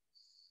you,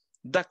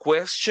 the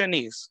question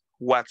is,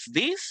 what's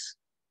this?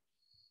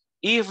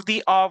 If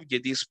the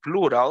object is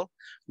plural,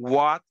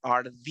 what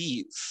are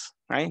these?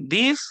 Right?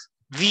 These.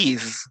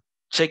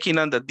 Checking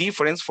on the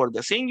difference for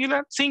the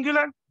singular,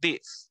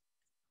 this.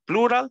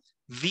 Plural,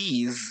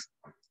 these.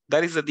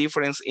 That is the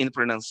difference in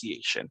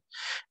pronunciation.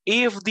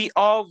 If the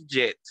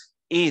object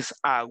is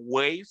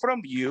away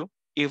from you,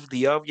 if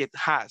the object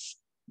has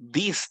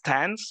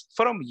distance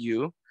from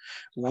you,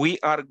 we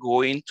are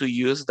going to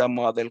use the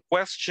model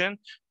question.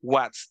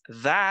 What's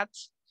that?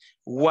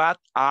 What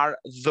are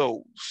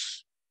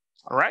those?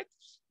 All right?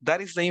 That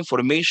is the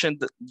information.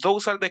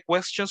 Those are the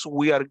questions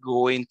we are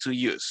going to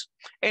use.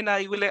 And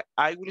I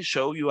will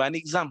show you an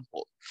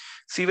example.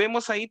 Si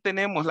vemos ahí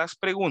tenemos las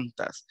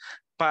preguntas.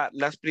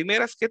 Las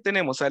primeras que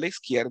tenemos a la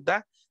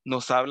izquierda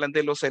nos hablan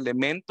de los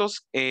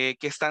elementos que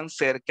están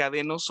cerca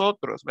de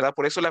nosotros, ¿verdad?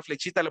 Por eso la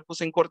flechita la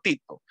puse en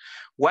cortito.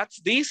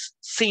 What's this?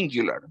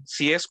 Singular.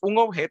 Si es un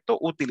objeto,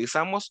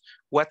 utilizamos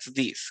what's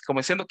this, como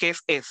diciendo que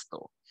es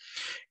esto.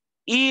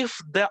 If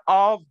the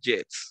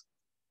object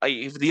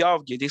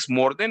is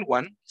more than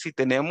one, si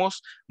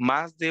tenemos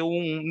más de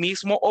un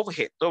mismo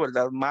objeto,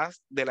 ¿verdad?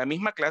 Más de la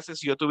misma clase,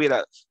 si yo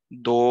tuviera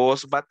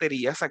 2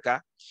 baterías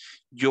acá,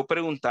 yo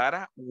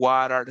preguntara,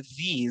 what are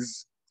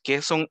these?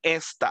 ¿Qué son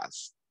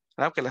estas?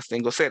 ¿Verdad? Que las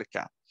tengo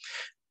cerca.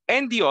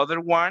 And the other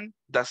one,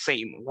 the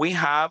same. We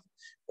have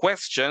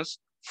questions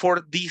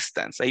for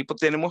distance. Ahí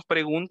tenemos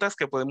preguntas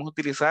que podemos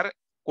utilizar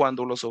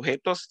cuando los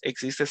objetos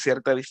existe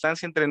cierta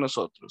distancia entre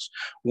nosotros.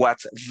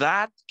 What's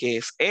that? ¿Qué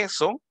es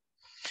eso?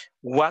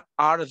 What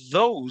are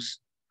those?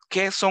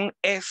 ¿Qué son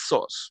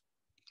esos?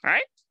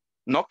 Right?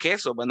 No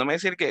queso, no me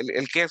decir que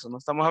el queso, no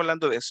estamos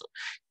hablando de eso.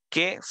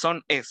 ¿Qué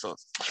son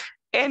esos?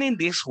 And in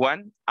this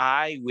one,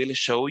 I will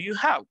show you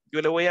how.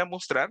 Yo le voy a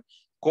mostrar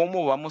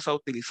cómo vamos a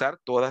utilizar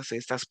todas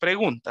estas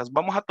preguntas.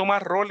 Vamos a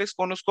tomar roles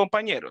con los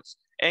compañeros.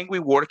 And we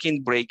work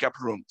in breakup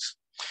rooms.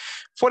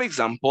 For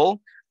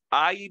example,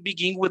 I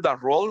begin with the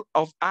role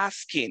of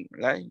asking.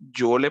 Right?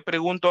 Yo le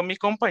pregunto a mi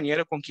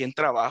compañero con quien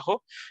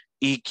trabajo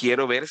y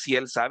quiero ver si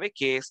él sabe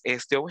qué es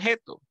este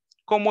objeto.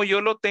 Como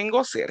yo lo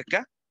tengo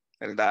cerca,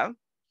 ¿verdad?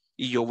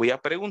 y yo voy a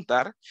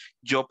preguntar,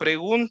 yo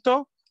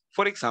pregunto,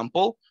 for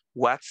example,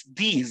 what's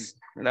this?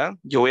 ¿Verdad?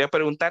 Yo voy a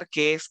preguntar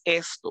qué es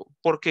esto,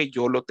 porque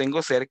yo lo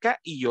tengo cerca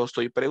y yo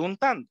estoy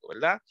preguntando,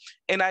 ¿verdad?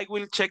 And I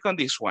will check on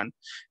this one.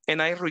 And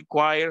I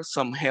require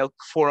some help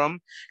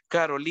from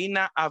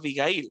Carolina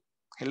Abigail.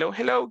 Hello,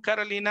 hello,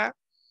 Carolina.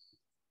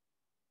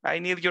 I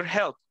need your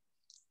help.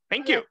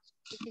 Thank you.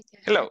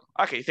 Hello.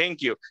 Okay,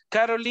 thank you.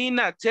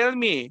 Carolina, tell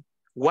me,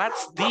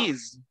 what's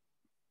this?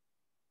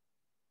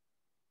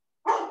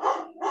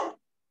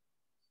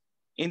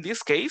 In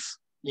this case,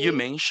 you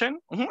mentioned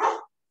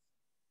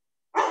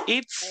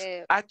it's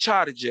a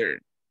charger.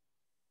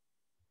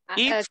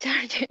 It's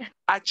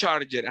a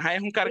charger. Ajá,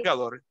 es un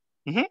cargador.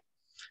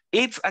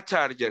 It's a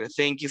charger.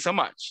 Thank you so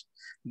much.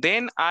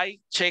 Then I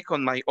check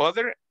on my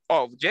other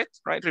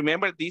object, right?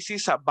 Remember, this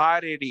is a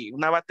battery,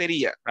 una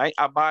batería, right?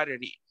 A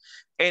battery.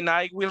 And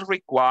I will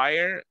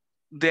require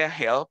the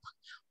help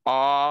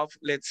of,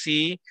 let's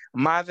see,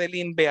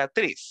 Madeline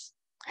Beatriz.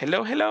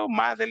 Hello, hello,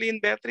 Madeline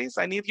Beatriz.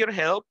 I need your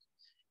help.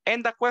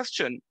 And the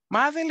question,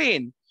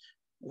 Madeline,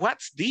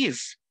 what's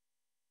this?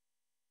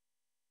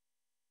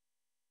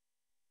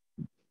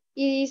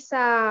 It is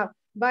a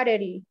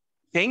battery.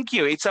 Thank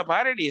you. It's a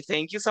battery.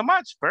 Thank you so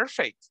much.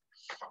 Perfect.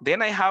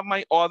 Then I have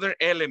my other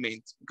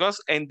element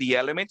and the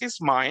element is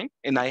mine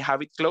and I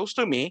have it close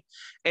to me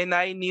and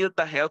I need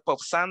the help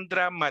of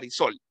Sandra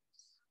Marisol.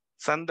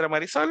 Sandra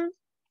Marisol?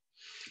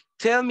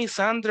 Tell me,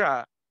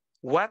 Sandra,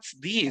 what's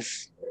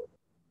this?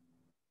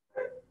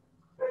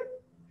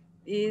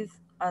 Is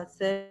a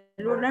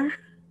cellular.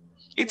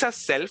 It's a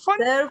cell phone?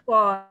 Cell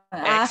phone.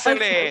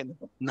 Excellent.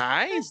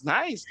 Nice,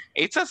 nice.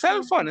 It's a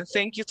cell phone.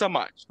 Thank you so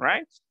much,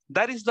 right?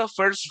 That is the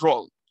first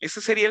role.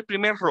 Ese sería el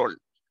primer rol.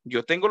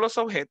 Yo tengo los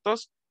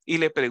objetos y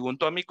le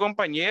pregunto a mi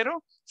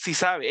compañero si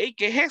sabe, hey,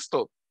 ¿qué es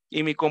esto?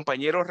 Y mi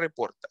compañero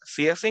reporta.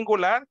 Si es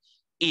singular,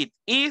 it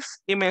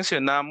is y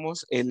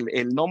mencionamos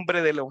el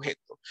nombre del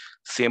objeto.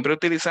 Siempre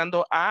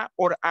utilizando a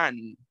or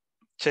an.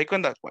 Check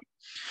on that one.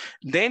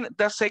 Then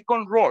the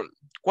second role.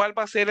 ¿Cuál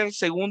va a ser el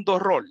segundo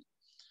rol?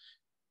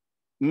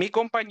 Mi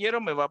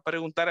compañero me va a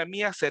preguntar a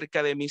mí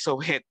acerca de mis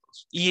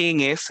objetos y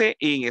en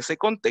ese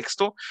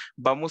contexto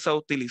vamos a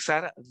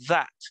utilizar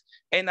that.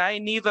 And I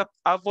need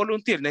a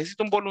volunteer.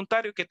 Necesito un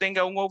voluntario que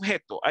tenga un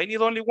objeto. I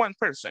need only one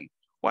person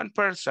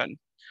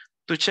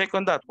to check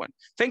on that one.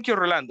 Thank you,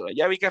 Rolando.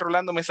 Ya vi que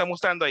Rolando me está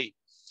mostrando ahí.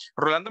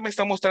 Rolando me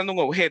está mostrando un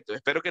objeto.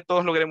 Espero que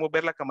todos logremos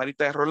ver la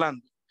camarita de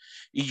Rolando.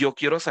 Y yo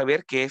quiero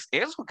saber qué es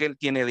eso que él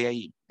tiene de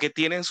ahí, que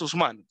tiene en sus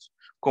manos.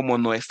 Como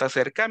no está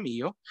cerca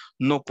mío,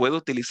 no puedo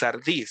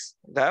utilizar this,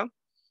 ¿verdad?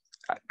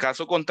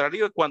 Caso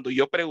contrario, cuando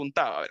yo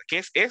preguntaba, a ver, ¿qué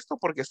es esto?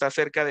 Porque está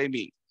cerca de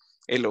mí.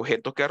 El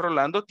objeto que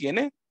Rolando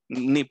tiene,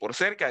 ni por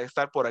cerca de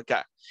estar por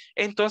acá.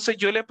 Entonces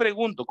yo le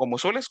pregunto, como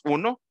solo es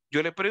uno,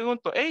 yo le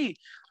pregunto, hey,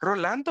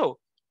 Rolando,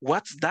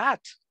 what's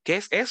that? ¿Qué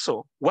es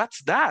eso?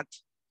 What's that?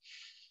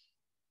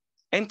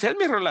 And tell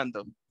me,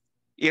 Rolando.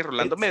 Y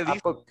Rolando me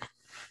dice,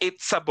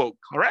 it's a book,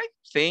 all right?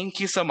 Thank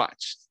you so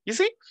much. You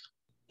see?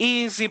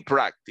 Easy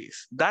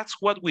practice. That's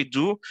what we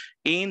do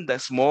in the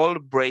small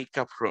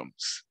breakup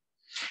rooms.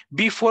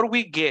 Before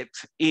we get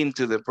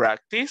into the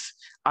practice,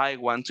 I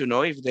want to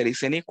know if there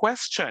is any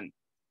question.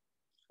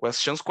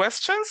 Questions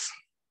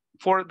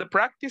for the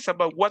practice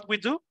about what we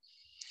do?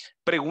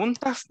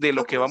 Preguntas de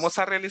lo que vamos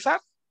a realizar?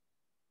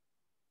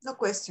 No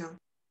question.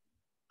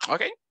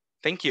 Okay,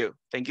 thank you.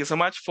 Thank you so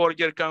much for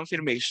your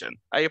confirmation.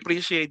 I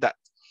appreciate that.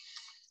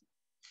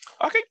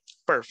 Okay,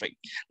 perfect.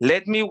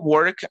 Let me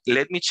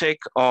check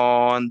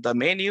on the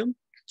menu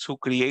to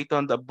create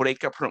on the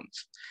breakup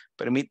rooms.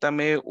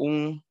 Permítame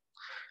un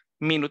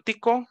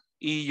minutico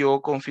y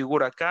yo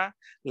configuro acá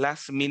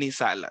las mini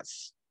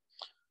salas.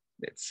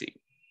 Let's see.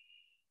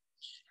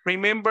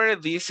 Remember,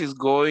 this is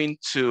going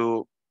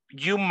to,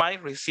 you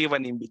might receive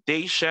an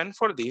invitation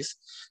for this,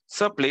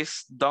 so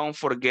please don't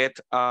forget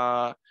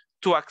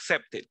to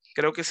accept it.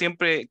 Creo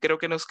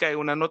que nos cae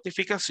una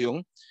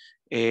notificación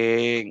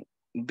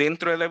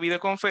dentro de la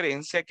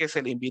videoconferencia que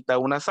se le invita a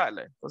una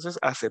sala. Entonces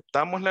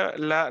aceptamos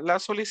la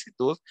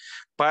solicitud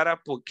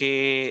para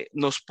que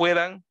nos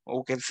puedan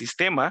o que el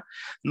sistema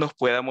nos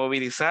pueda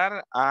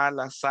movilizar a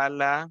la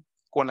sala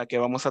con la que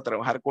vamos a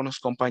trabajar con los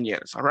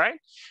compañeros. All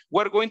right?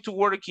 We're going to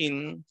work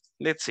in,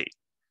 let's see.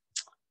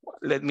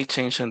 Let me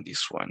change on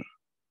this one.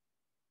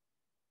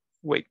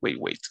 Wait.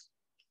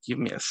 Give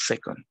me a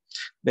second.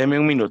 Deme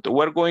un minuto.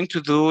 We're going to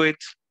do it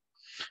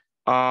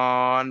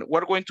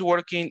we're going to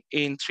work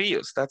in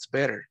trios. That's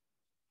better.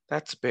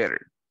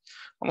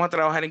 Vamos a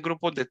trabajar en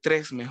grupos de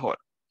 3 mejor.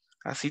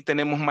 Así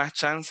tenemos más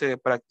chance de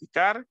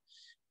practicar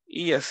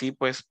y así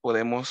pues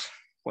podemos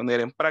poner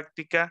en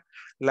práctica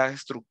la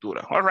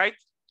estructura. All right.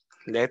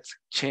 Let's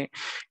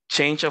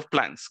change of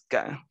plans.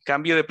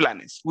 Cambio de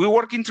planes. We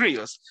work in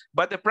trios,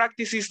 but the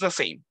practice is the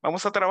same.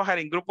 Vamos a trabajar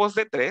en grupos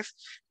de 3,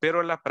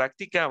 pero la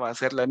práctica va a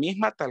ser la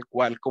misma tal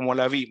cual como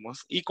la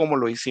vimos y como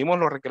lo hicimos,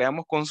 lo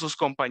recreamos con sus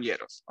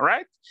compañeros. All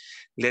right?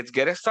 Let's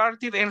get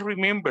started and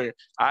remember,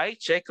 I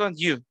check on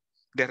you.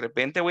 De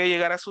repente voy a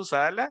llegar a su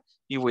sala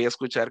y voy a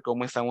escuchar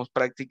cómo estamos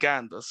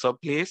practicando. So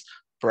please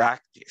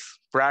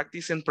Practice,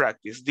 practice and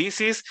practice.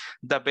 This is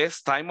the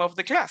best time of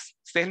the class.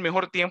 Este es el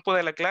mejor tiempo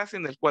de la clase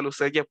en el cual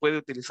usted ya puede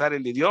utilizar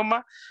el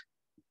idioma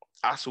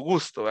a su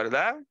gusto,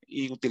 ¿verdad?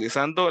 Y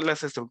utilizando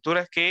las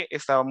estructuras que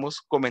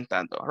estábamos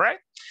comentando. All right?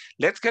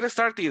 Let's get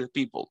started,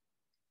 people.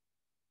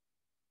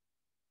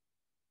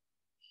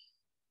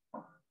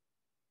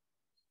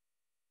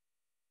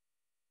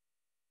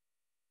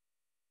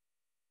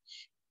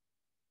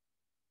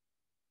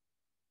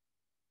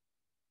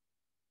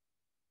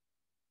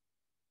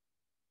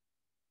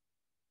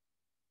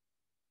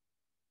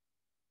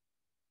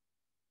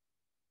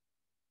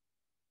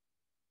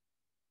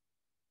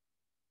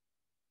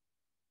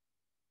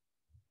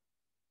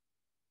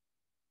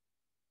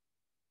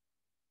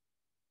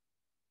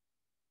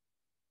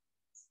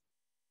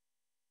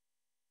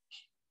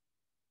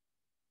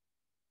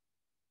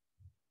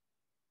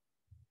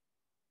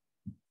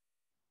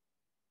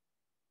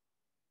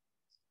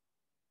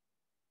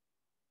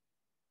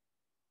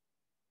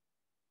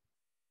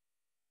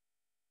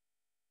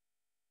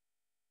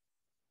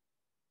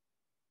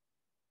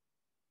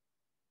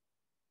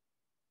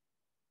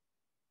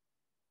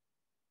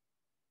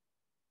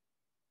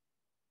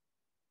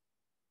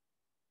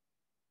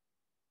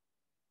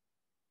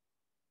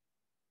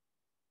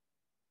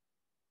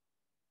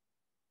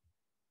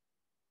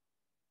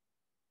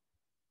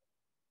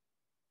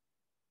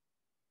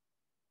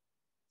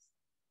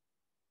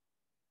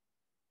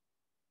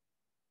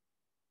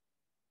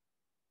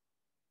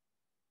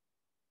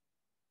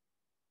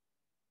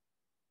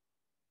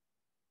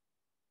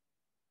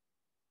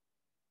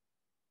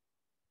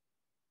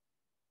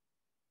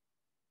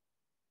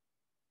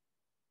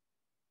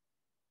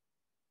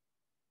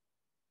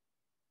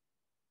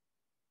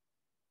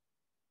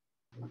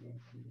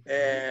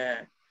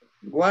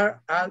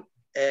 What are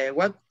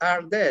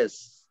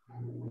these?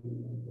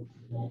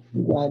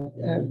 What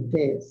are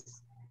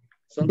these?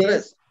 Son This.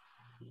 tres.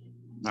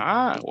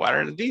 Ah, what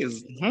are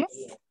these?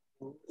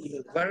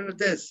 What are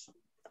these?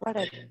 What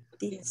are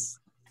these?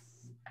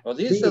 O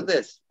this o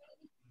this.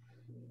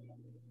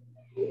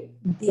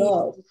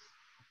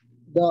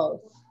 Those.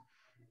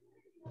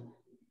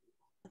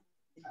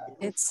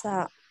 It's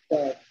a.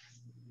 Those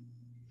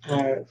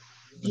are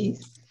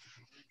these.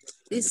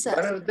 It's What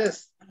a. are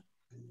this?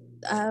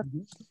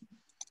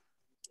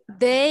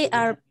 They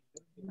are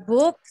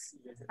books,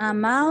 a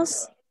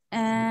mouse,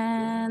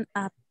 and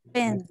a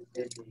pen.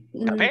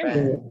 A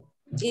pen.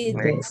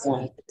 It's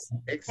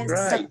a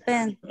right.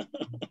 pen.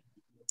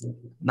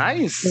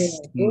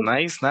 Nice,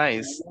 nice,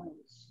 nice.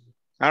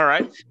 All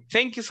right,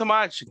 thank you so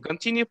much.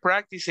 Continue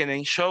practicing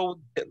and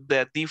show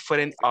the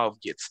different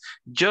objects.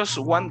 Just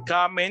one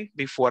comment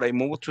before I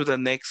move to the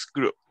next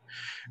group.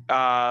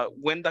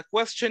 When the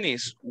question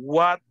is,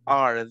 what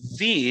are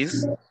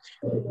these?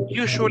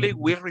 Usually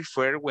we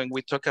refer when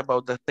we talk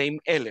about the same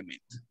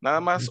element. Nada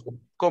más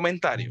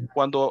comentario.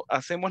 Cuando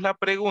hacemos la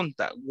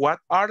pregunta, what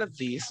are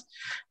these?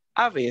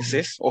 A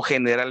veces o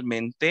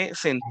generalmente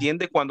se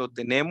entiende cuando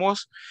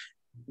tenemos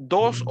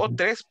dos o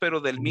tres, pero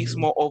del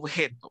mismo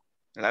objeto.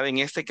 ¿Verdad? En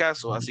este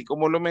caso, así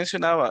como lo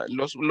mencionaba,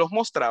 los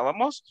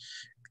mostrábamos,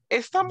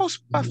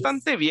 estamos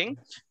bastante bien,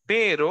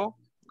 pero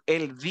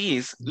el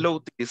this lo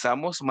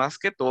utilizamos más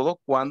que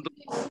todo cuando,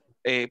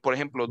 por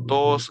ejemplo,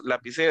 dos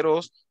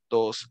lapiceros,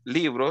 dos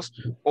libros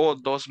o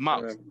dos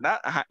mouse, ¿verdad?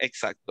 Ajá,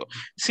 exacto.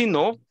 Si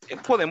no,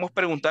 podemos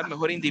preguntar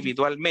mejor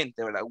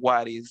individualmente, ¿verdad?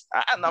 What is,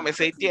 no me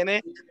sé,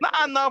 tiene,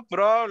 no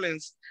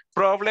problems,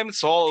 problem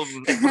solved,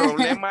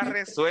 problema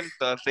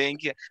resuelto, thank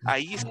you.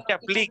 Ahí se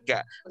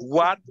aplica,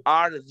 what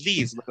are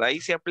these, ¿verdad?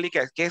 Ahí se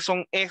aplica, ¿qué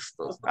son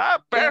estos?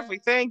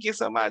 Perfect, thank you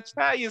so much.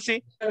 You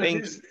see,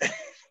 thank you.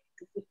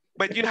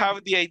 But you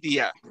have the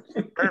idea.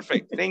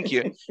 Perfect, thank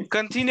you.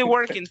 Continue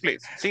working,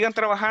 please. Sigan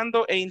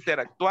trabajando e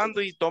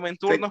interactuando y tomen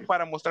turnos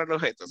para mostrar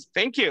los objetos.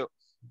 Thank you.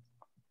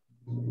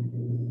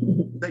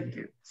 Thank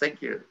you.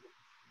 Thank you.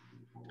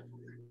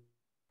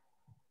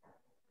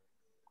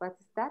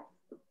 What's that?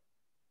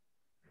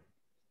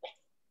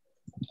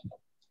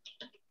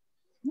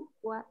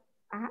 What?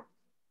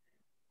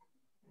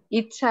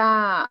 It's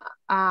a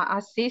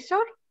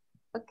scissor.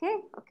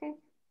 Okay.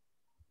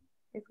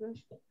 It's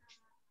good.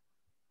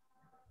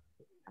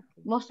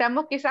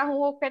 Mostramos quizás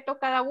un objeto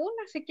cada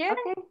una, si quieren.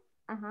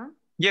 Okay.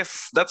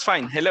 Yes, that's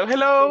fine.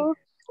 Hello.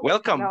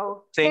 Welcome.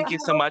 Hello. Thank you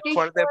so much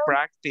for the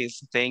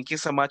practice. Thank you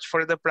so much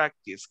for the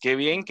practice. Qué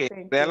bien que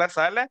esté a la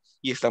sala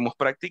y estamos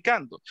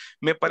practicando.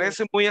 Me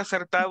parece muy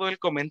acertado el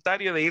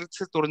comentario de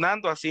irse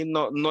turnando, así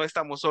no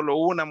estamos solo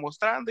una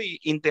mostrando y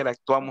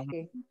interactuamos.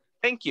 Okay.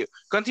 Thank you.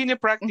 Continue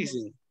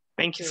practicing.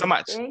 Thank you so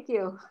much. Thank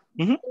you.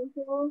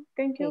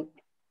 Thank you.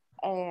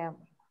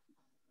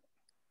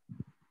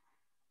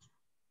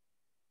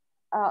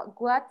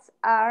 What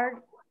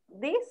are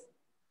these?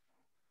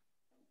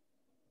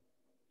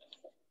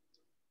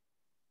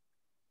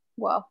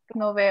 Wow,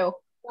 no veo.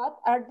 What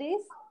are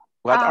these?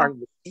 What are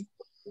these?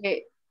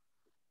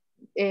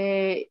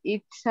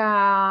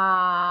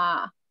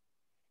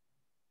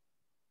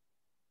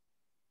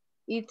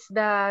 It's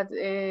that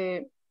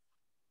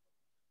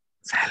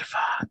cell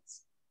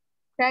phones.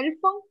 Cell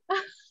phone?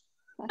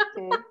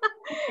 Okay.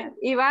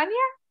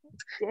 Ivania?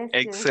 Yes,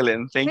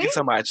 Excellent. Thank you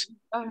so much.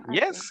 Okay.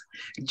 Yes,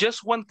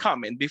 just one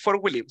comment before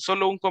we leave.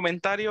 Solo un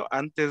comentario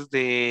antes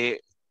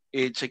de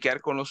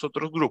chequear con los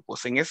otros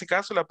grupos. En ese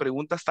caso, la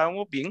pregunta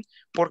estábamos bien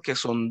porque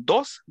son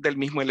dos del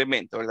mismo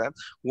elemento, ¿verdad?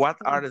 What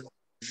are these?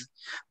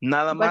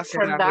 Nada más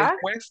en la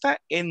respuesta,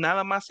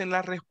 nada más en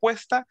la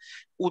respuesta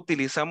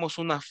utilizamos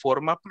una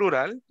forma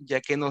plural,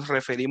 ya que nos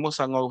referimos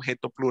a un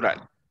objeto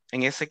plural.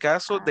 En ese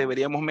caso,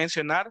 deberíamos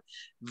mencionar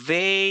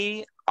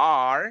they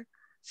are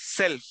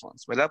cell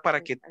phones, ¿verdad?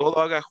 Para que todo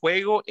haga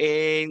juego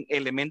en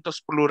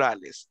elementos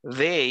plurales.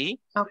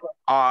 They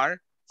are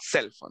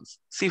cell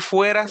phones. Si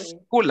fuera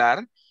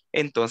singular,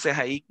 entonces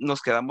ahí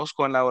nos quedamos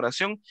con la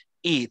oración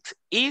it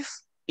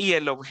is y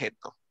el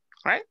objeto.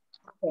 Right?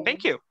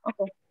 Thank you.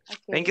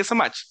 Thank you so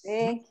much.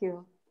 Thank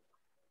you.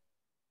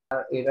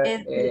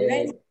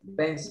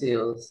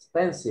 Pencils.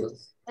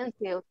 Pencils.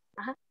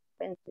 Ajá.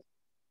 Pencils.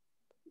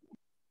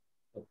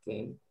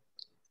 Okay.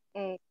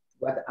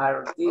 What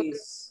are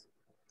these?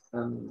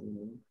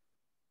 No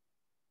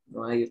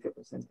hay que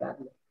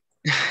presentarle.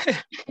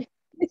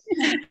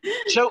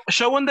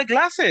 Show on the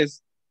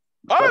glasses.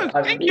 Oh,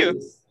 thank you.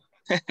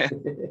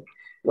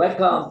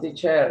 Welcome,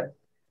 teacher.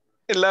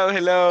 Hello,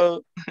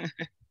 hello.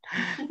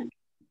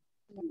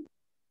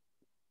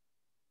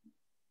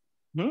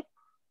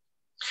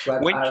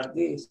 What are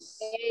these?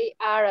 They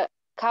are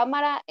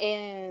camera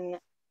and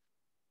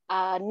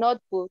a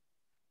notebook.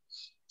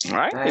 All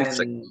right.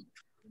 And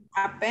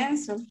a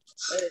pencil.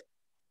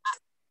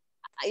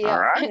 Yeah. All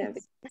right.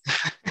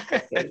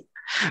 okay.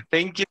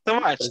 Thank you so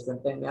much.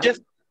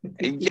 Just,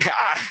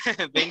 yeah,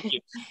 thank you.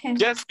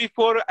 Just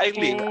before I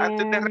leave,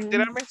 antes de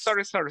retirarme,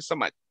 sorry so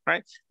much,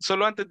 right?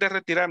 Solo antes de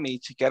retirarme y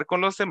chequear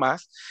con los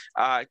demás,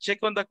 check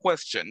on the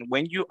question.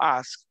 When you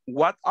ask,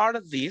 what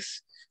are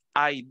these?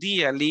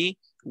 Ideally,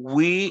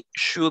 we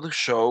should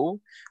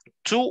show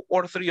 2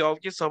 or 3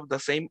 objects of the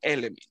same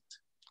element.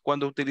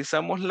 Cuando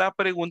utilizamos la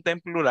pregunta en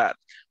plural,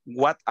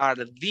 what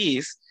are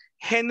these?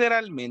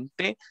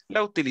 Generalmente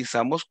la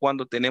utilizamos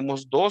cuando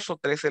tenemos 2 o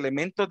 3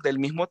 elementos del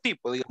mismo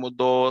tipo, digamos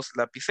 2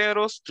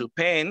 lapiceros, 2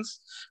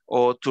 pens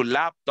o 2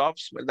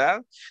 laptops,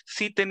 ¿verdad?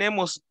 Si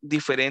tenemos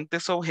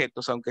diferentes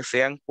objetos, aunque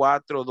sean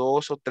 4,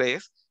 2 o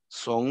 3,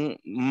 son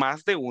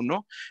más de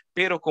uno,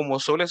 pero como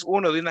solo es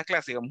uno de una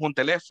clase, digamos un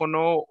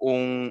teléfono,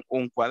 un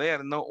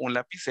cuaderno, un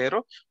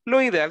lapicero,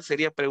 lo ideal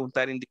sería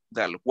preguntar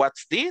individual,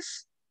 what's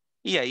this?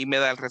 Y ahí me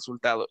da el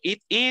resultado.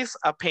 It is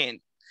a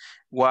pen.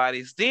 What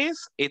is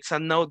this? It's a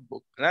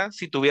notebook, ¿verdad?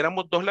 Si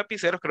tuviéramos 2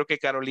 lapiceros, creo que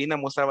Carolina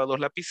mostraba 2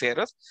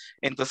 lapiceros,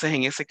 entonces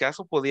en ese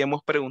caso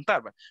podíamos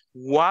preguntar,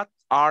 what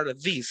are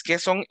these? ¿Qué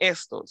son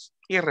estos?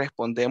 Y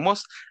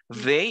respondemos,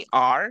 they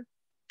are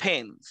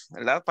pens,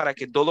 ¿verdad? Para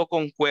que todo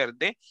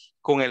concuerde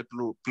con el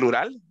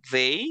plural,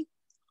 they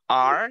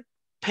are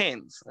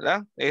pens,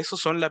 ¿verdad? Esos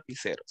son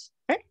lapiceros.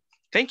 Okay?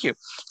 Thank you.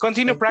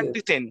 Continue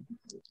practicing.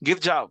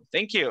 Good job.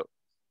 Thank you.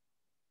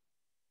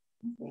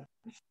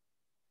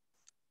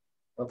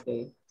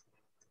 Okay.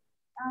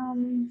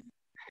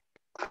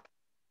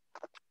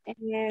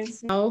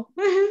 Yes. No.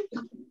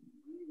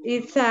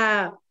 It's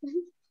a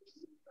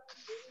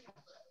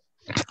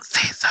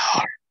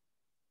Cesar.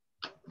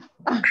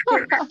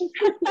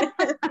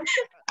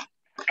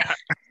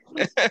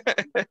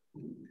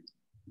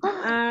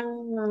 I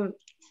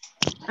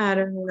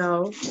don't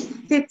know.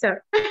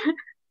 Teacher.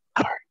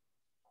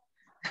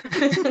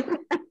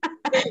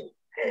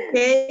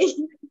 Okay.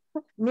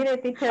 Mire,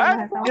 teacher,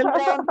 nos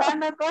estamos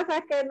preguntando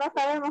cosas que no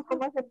sabemos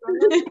cómo se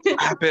pronuncian.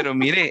 Pero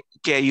mire,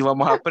 que ahí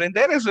vamos a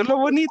aprender, eso es lo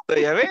bonito,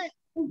 ¿ya ve?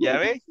 ¿Ya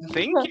ve?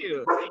 Thank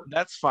you.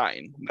 That's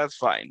fine. That's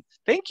fine.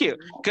 Thank you.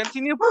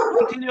 Continue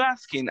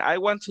asking. I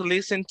want to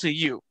listen to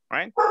you,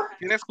 right?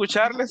 Quiero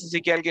escucharles,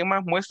 así que alguien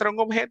más muestra un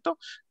objeto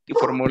y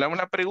formulamos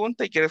la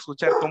pregunta y quiere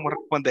escuchar cómo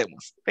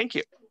respondemos. Thank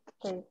you.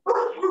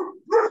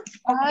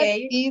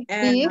 Okay.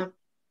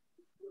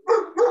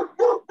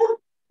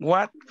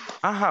 What?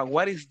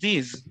 What is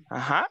this?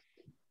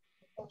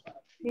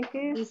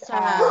 It's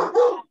a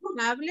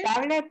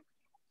tablet.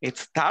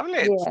 It's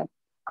tablet. Yeah.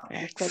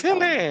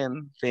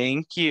 Excellent.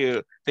 Thank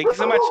you. Thank you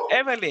so much.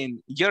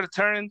 Evelyn, your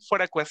turn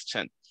for a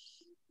question.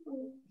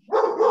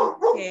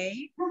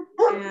 Okay.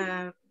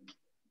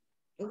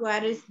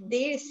 What is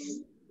this?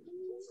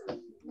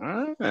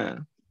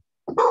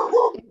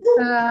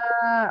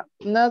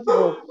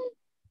 Notebook.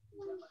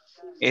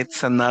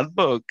 It's a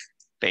notebook.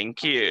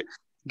 Thank you.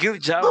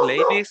 Good job,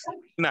 ladies.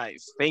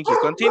 Nice. Thank you.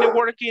 Continue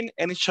working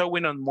and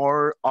showing on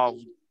more of.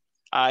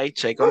 I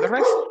check on the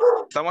rest.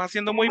 Estamos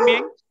haciendo muy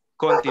bien.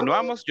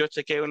 Continuamos. Yo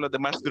chequeo en los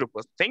demás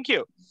grupos. Thank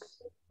you.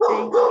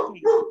 Thank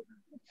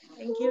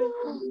you.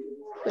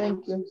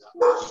 Thank you.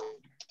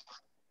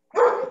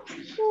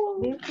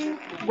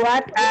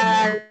 What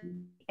are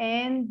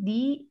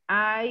NDIRA?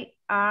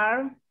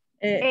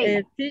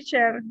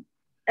 Teacher.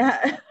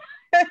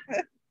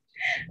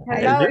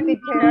 Hello,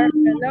 teacher.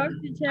 Hello,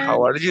 teacher.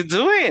 How are you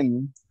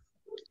doing?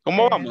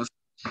 ¿Cómo vamos?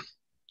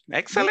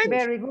 Excellent.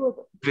 Very good.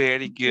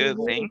 Very good.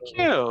 Thank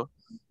you.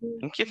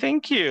 Thank you.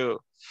 Thank you.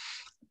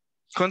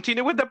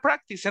 Continue with the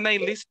practice and I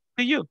listen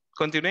to you.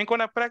 Continúen con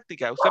la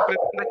práctica. Usted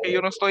pretende que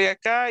yo no estoy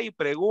acá y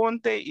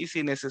pregunte y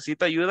si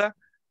necesita ayuda,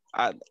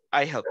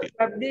 I help you.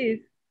 But this.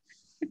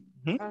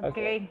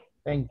 Okay.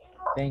 Thank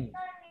you.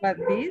 But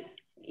this,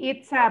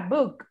 it's a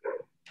book.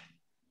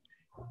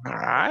 All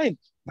right,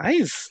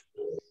 nice.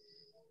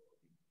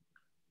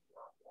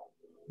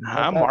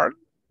 Marlon.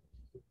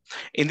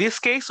 In this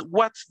case,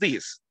 what's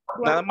this?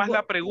 Nada más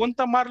la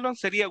pregunta, Marlon,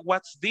 sería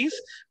what's this,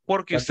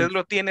 porque usted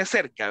lo tiene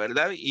cerca,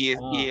 ¿verdad? Y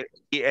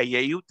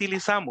ahí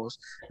utilizamos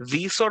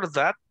this or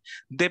that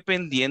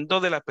dependiendo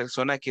de la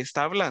persona que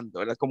está hablando,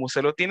 ¿verdad? Como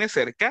usted lo tiene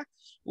cerca,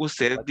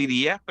 usted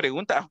diría,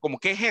 pregunta, como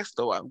 ¿qué es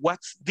esto?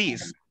 What's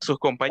this? Sus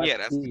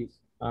compañeras.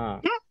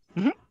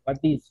 What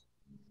is?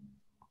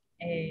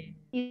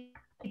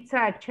 It's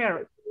a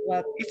chair.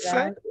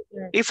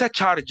 It's a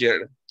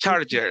charger.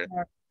 Charger.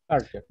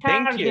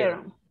 Thank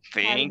you.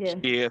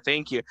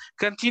 Thank you.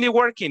 Continue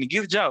working.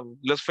 Good job.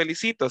 Los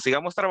felicito.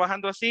 Sigamos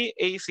trabajando así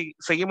y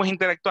seguimos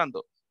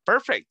interactuando.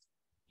 Perfect.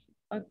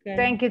 Okay.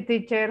 Thank you,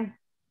 teacher.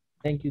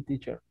 Thank you,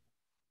 teacher.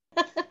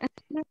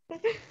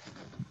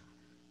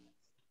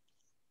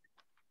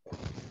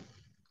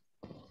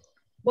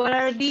 What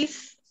are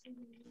these?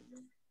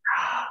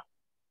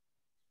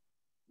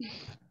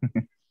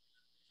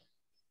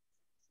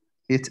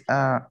 It's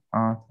a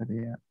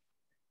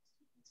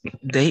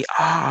They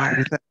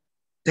are.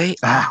 They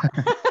are.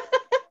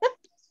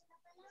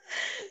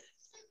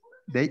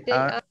 They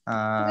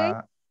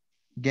are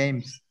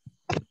games.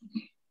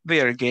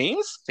 They are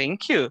games?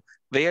 Thank you.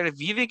 They are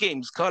video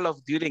games. Call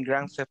of Duty and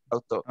Grand Theft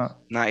Auto.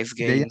 Nice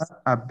games. They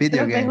are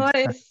video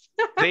games.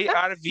 They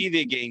are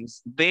video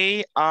games.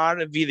 They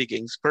are video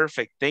games.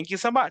 Perfect. Thank you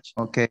so much.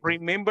 Okay.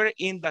 Remember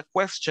in the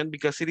question,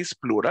 because it is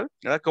plural,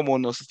 ¿verdad? Como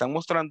nos están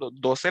mostrando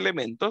dos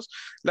elementos,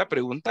 la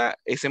pregunta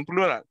es en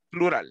plural.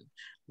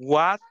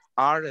 What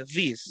are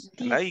these?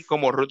 ¿Verdad? Y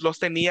como Ruth los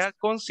tenía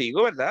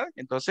consigo, ¿verdad?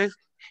 Entonces,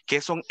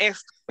 ¿qué son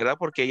estos? ¿Verdad?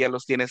 Porque ella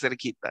los tiene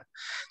cerquita.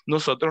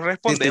 Nosotros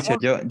respondemos. Sí,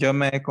 yo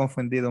me he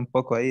confundido un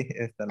poco ahí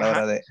a la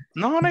hora de.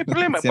 No hay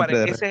problema.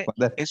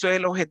 Eso es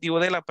el objetivo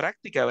de la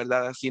práctica,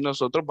 ¿verdad? Así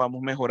nosotros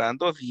vamos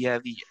mejorando día a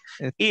día.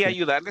 Y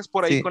ayudarles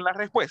por ahí con la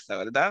respuesta,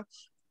 ¿verdad?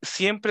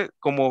 Siempre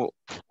como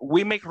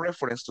we make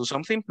reference to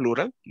something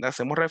plural,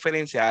 hacemos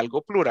referencia a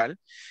algo plural,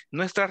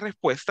 nuestra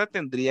respuesta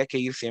tendría que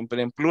ir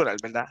siempre en plural,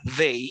 ¿verdad?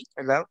 They,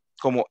 ¿verdad?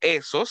 Como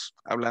esos,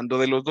 hablando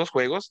de los dos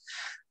juegos,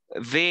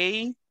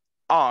 they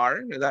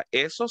are, ¿verdad?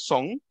 Esos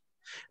son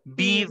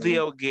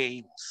video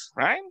games,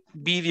 right?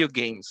 Video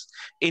games.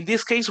 In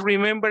this case,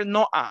 remember,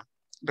 no a.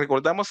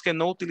 Recordamos que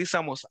no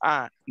utilizamos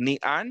a ni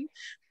an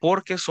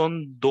porque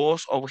son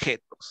dos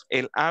objetos.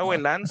 El a o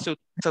el an se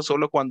utiliza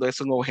solo cuando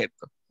es un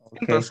objeto.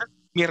 Entonces,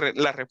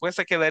 la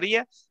respuesta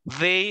quedaría,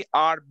 they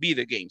are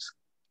video games.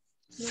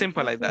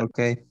 Simple like that.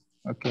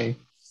 Okay.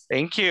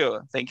 Thank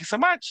you so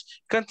much.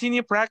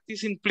 Continue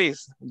practicing,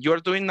 please. You're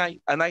doing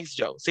a nice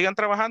job. Sigan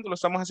trabajando, lo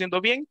estamos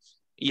haciendo bien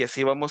y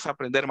así vamos a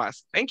aprender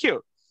más. Thank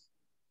you.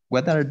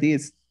 What are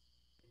these?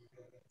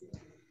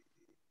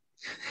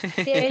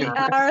 They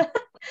are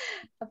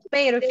a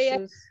pair of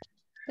shoes.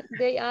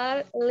 They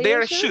are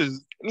little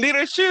shoes.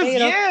 Little shoes,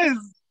 yes.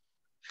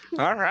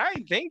 All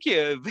right, thank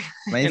you.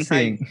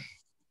 Amazing.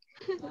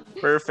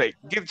 Perfect,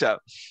 good job.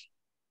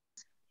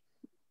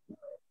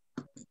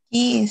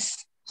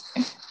 Is.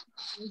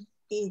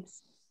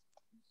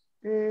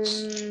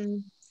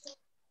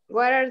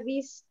 What are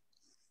these?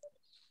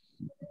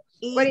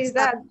 What is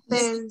that?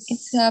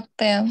 It's a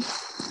pen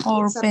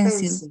or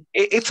pencil.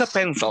 It's a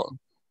pencil.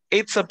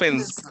 It's a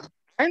pencil.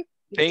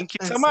 Thank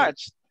you so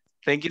much.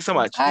 Thank you so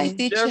much. Hi,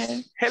 teacher.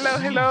 Hello.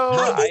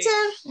 Hi,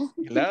 teacher.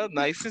 Hello,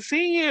 nice to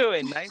see you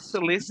and nice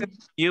to listen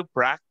to you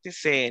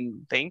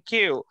practicing. Thank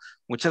you.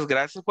 Muchas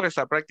gracias por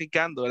estar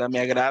practicando. Me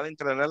agrada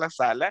entrar a la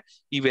sala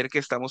y ver que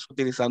estamos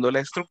utilizando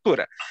la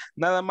estructura.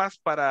 Nada más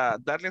para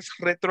darles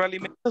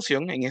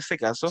retroalimentación, en este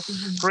caso,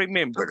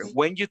 remember,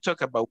 when you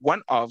talk about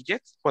one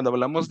object, cuando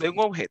hablamos de un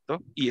objeto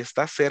y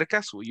está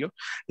cerca suyo,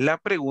 la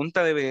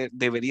pregunta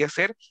debería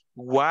ser,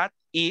 what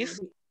is,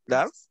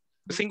 that,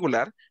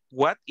 singular,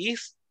 what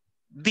is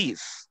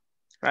this,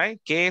 right?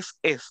 ¿Qué es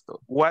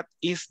esto? What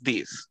is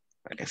this?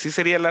 Así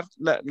sería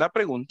la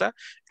pregunta.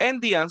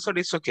 And the answer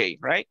is okay,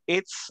 right?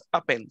 It's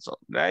a pencil,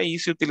 right? Y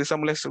si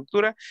utilizamos la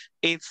estructura,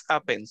 it's a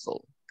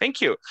pencil.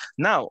 Thank you.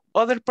 Now,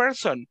 other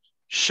person,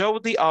 show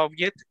the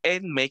object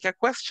and make a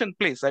question,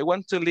 please. I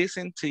want to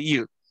listen to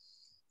you.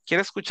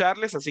 Quiero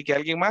escucharles, así que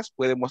alguien más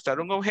puede mostrar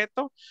un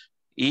objeto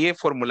y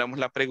formulamos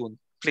la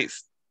pregunta,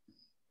 please.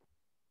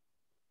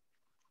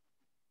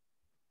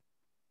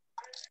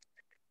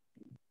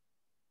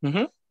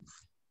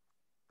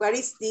 What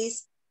is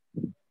this?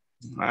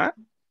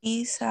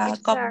 It's a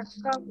cup.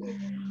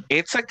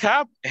 It's a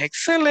cup.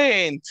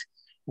 Excellent.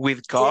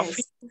 With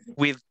coffee,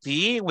 with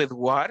tea, with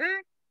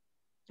water,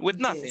 with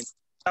nothing.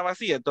 Está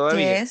vacía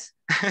todavía. Yes.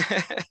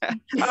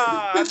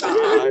 Ah,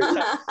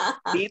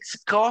 no.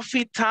 It's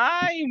coffee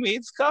time.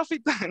 It's coffee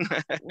time.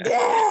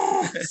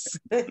 Yes.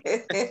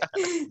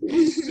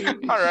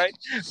 All right.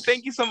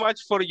 Thank you so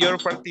much for your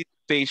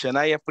participation.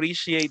 I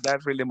appreciate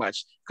that really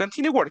much.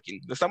 Continue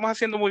working. Lo estamos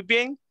haciendo muy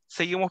bien.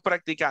 Seguimos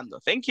practicando.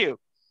 Thank you.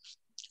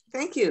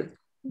 Thank you.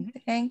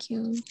 Thank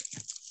you.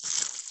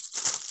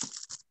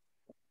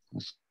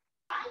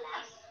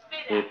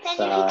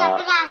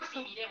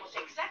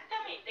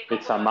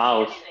 It's a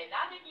mouse.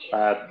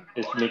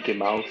 It's Mickey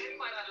Mouse.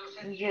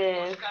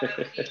 Yes.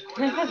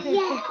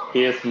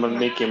 Here's my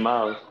Mickey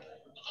Mouse.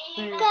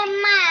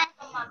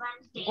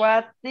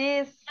 What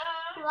is?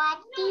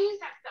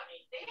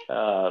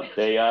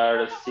 They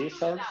are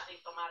scissors.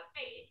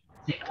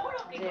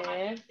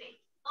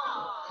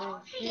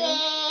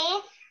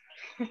 Yes.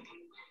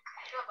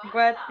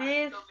 What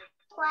is?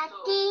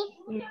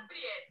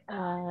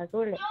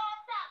 Ruler.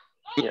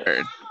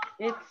 Good.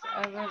 It's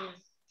a ruler.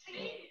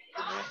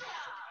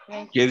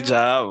 Thank Good you.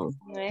 job.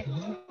 Next.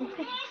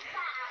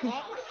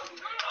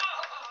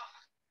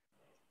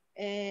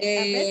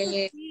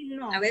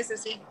 A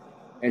veces sí,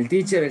 no. El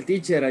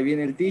teacher, ahí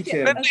viene el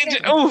teacher. The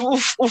teacher.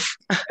 Uf, uf.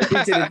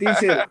 El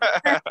teacher.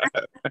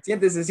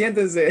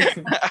 Siéntese.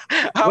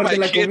 Oh, Guarde my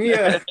la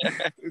goodness. comida.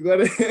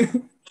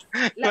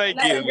 My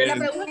La goodness.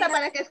 pregunta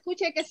para que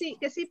escuche que sí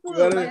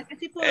pudo, para que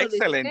sí pudo. Luis,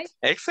 Excellent, ¿ok?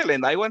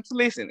 excellent. I want to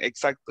listen.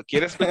 Exacto.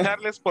 Quiero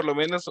escucharles por lo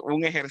menos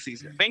un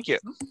ejercicio. Thank you.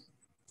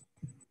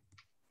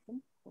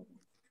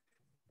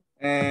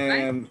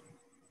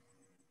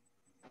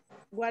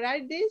 What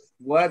are these?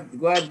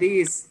 What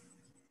this?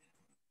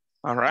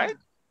 All right.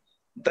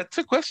 The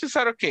two questions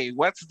are okay.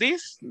 What's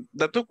this?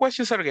 The two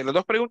questions are okay. Las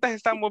dos preguntas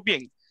están muy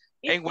bien.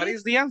 And what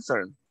is the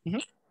answer?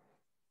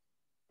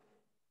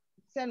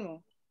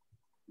 Cell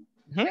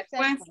Mhm.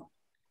 phone.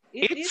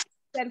 It is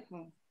cell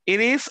phone. It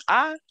is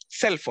a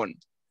cell phone.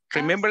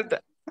 Remember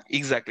that.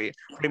 Exactly.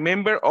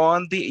 Remember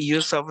on the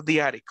use of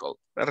the article.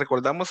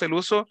 Recordamos el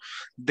uso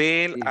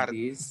del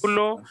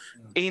artículo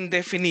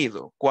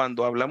indefinido.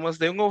 Cuando hablamos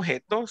de un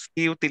objeto,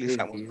 sí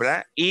utilizamos,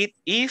 ¿verdad? It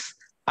is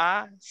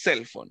a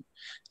cell phone.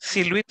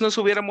 Si Luis nos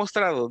hubiera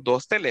mostrado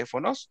dos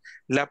teléfonos,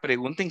 la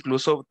pregunta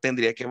incluso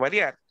tendría que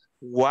variar.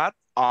 What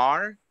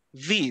are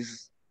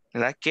these?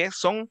 ¿Verdad? ¿Qué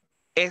son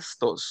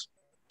estos?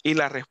 Y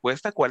la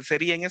respuesta, ¿cuál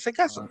sería en ese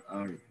caso?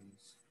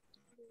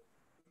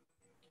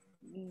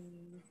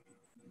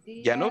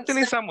 Ya no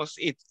utilizamos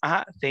it.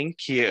 Ah, thank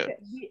you.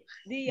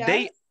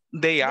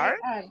 They are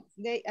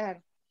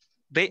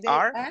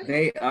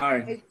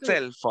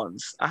cell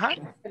phones. Ajá.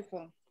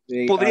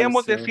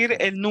 Podríamos decir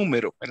el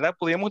número, ¿verdad?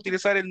 Podríamos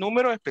utilizar el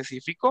número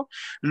específico.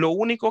 Lo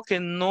único que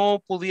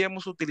no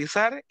podíamos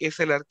utilizar es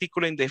el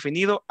artículo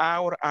indefinido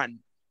a or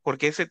an,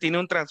 porque ese tiene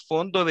un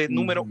trasfondo de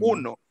número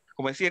uno.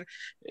 Como decir,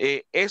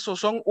 esos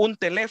son un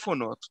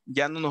teléfono.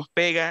 Ya no nos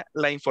pega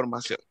la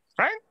información.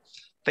 Right?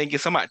 Thank you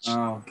so much.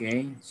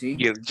 Okay. Sí.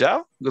 Good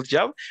job. Good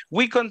job.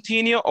 We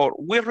continue or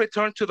we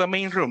return to the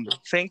main room.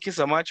 Thank you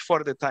so much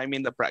for the time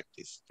in the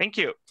practice. Thank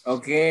you.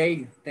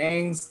 Okay.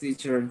 Thanks,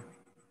 teacher.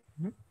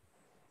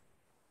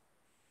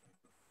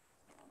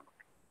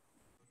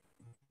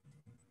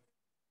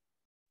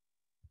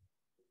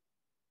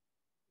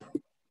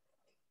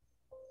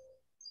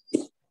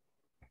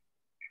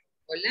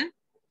 Hola.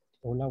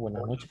 Hola,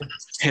 buenas noches.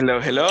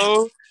 Hello,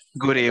 hello.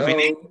 Good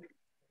evening.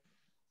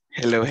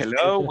 Hello,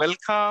 hello.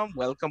 Welcome,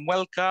 welcome,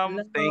 welcome.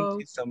 Hello.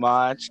 Thank you so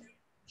much.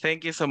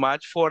 Thank you so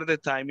much for the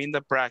time in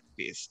the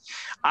practice.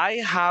 I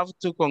have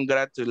to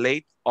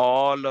congratulate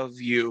all of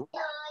you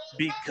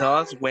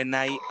because when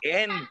I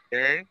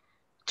entered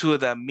to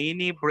the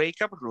mini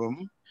breakup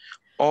room,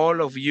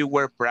 all of you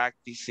were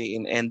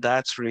practicing and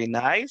that's really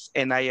nice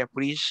and I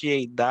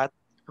appreciate that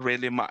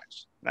really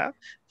much. ¿No?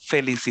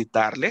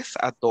 Felicitarles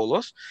a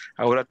todos.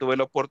 Ahora tuve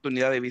la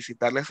oportunidad de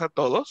visitarles a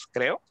todos,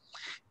 creo.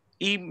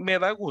 Y me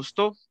da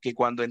gusto que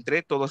cuando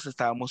entré todos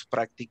estábamos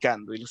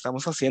practicando y lo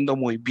estamos haciendo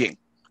muy bien.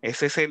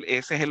 Ese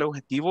es el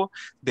objetivo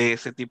de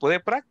ese tipo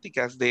de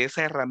prácticas, de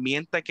esa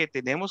herramienta que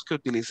tenemos que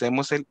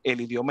utilicemos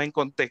el idioma en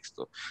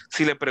contexto.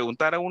 Si le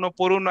preguntara uno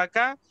por uno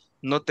acá,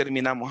 no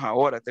terminamos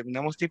ahora,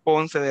 terminamos tipo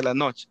 11 de la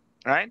noche,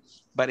 right?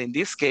 But in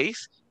this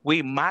case,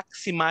 we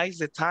maximize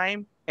the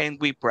time and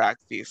we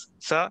practice.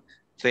 So,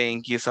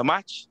 thank you so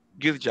much.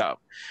 Good job.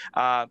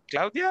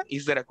 Claudia,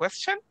 is there a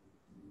question?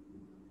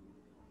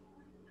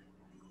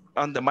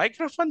 On the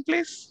microphone,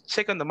 please.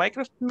 Check on the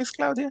microphone, Miss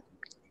Claudia.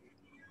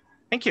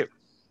 Thank you.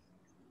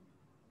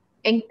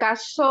 En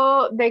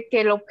caso de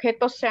que el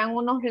objeto sean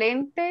unos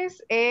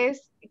lentes,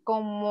 es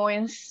como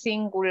en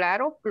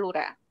singular o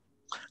plural.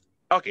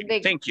 Okay,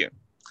 thank you.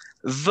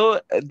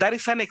 That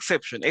is an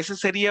exception. Esa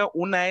sería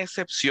una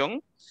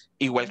excepción.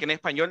 Igual que en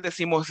español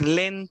decimos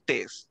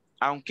lentes,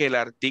 aunque el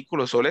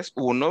artículo solo es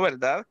uno,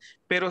 ¿verdad?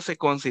 Pero se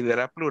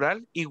considera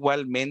plural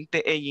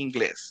igualmente en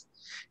inglés.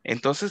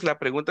 Entonces la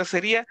pregunta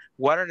sería,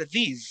 what are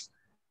these?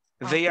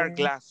 They are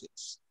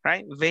glasses,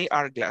 right? They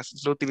are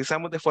glasses. Lo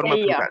utilizamos de forma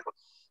plural.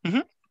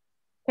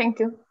 Thank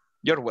you.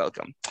 You're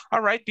welcome.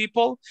 All right,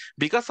 people.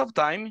 Because of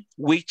time,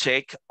 we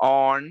check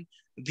on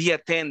the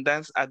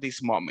attendance at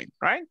this moment,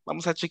 right?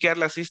 Vamos a chequear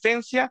la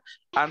asistencia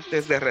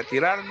antes de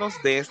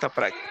retirarnos de esta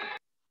práctica.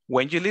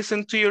 When you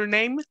listen to your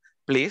name,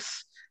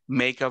 please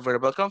make a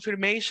verbal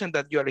confirmation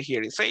that you are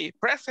here. Say,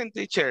 present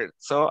teacher,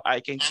 so I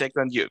can check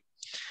on you.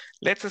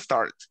 Let's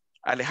start.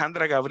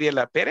 Alejandra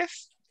Gabriela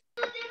Pérez.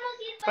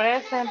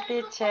 Present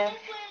teacher.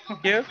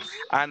 Thank you.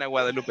 Ana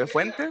Guadalupe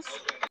Fuentes.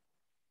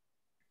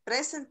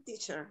 Present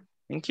teacher.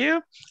 Thank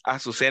you.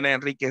 Azucena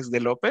Enríquez de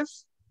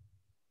López.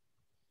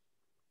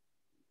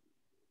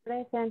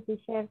 Present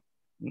teacher.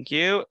 Thank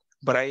you.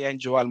 Brian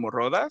Joal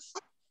Morrodas.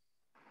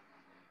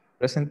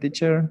 Present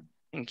teacher.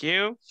 Thank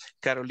you.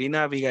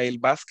 Carolina Abigail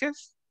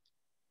Vázquez.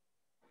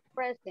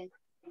 Present.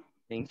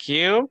 Thank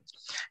you.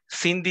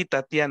 Cindy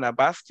Tatiana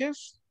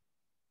Vázquez.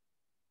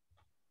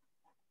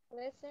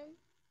 Present.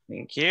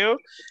 Thank you.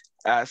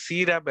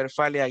 Cira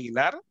Berfalia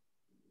Aguilar.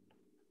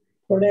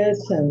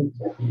 Present.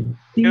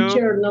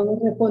 Teacher, no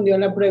me respondió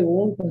la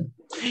pregunta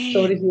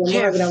sobre si vamos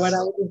a grabar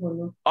audio o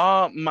no.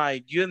 Oh my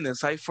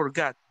goodness, I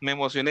forgot. Me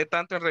emocioné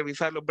tanto en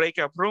revisar los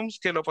breakout rooms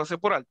que lo pasé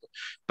por alto.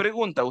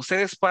 Pregunta, ¿usted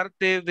es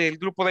parte del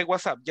grupo de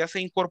WhatsApp? ¿Ya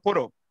se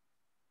incorporó?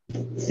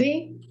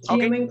 Sí,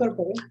 Okay. Yo me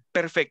incorporé.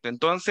 Perfecto,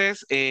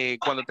 entonces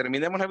cuando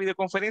terminemos la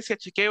videoconferencia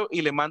chequeo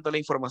y le mando la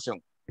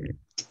información.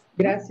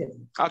 Gracias.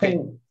 Ok,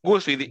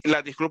 gusto y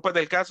las disculpas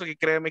del caso que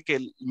créeme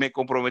que me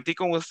comprometí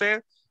con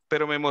usted,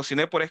 pero me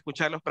emocioné por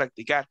escucharlos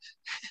practicar.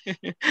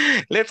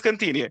 Let's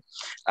continue.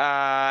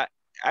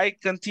 I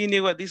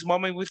continue at this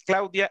moment with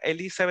Claudia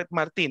Elizabeth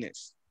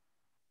Martínez.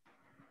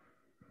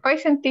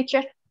 Present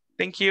teacher.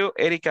 Thank you.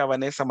 Erika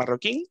Vanessa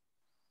Marroquín.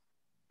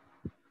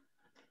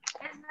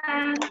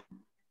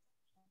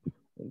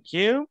 Thank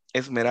you.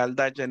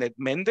 Esmeralda Janet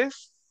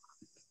Méndez.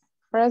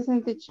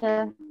 Present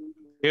teacher.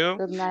 Thank you.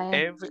 Good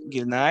night.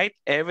 Good night.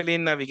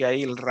 Evelyn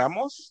Abigail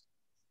Ramos.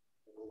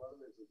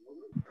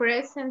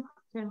 Present.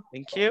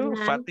 Thank you.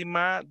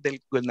 Fátima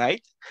del Good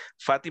night.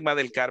 Fátima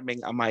del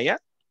Carmen Amaya.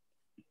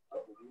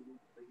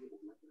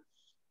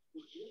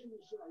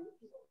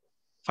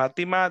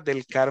 Fátima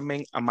del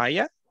Carmen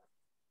Amaya.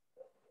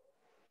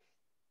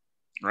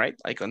 Right,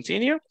 I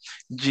continue.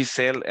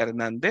 Giselle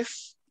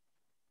Hernández.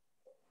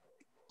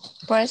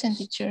 Present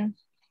teacher.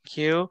 Thank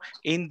you.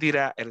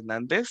 Indira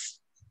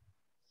Hernández.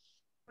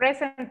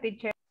 Present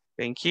teacher.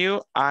 Thank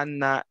you.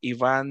 Ana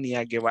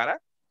Ivania Guevara.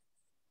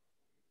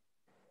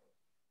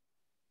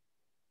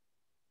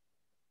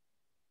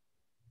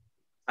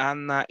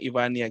 Ana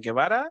Ivania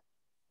Guevara.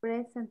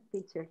 Present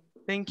teacher.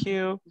 Thank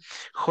you.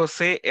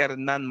 José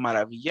Hernán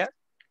Maravilla.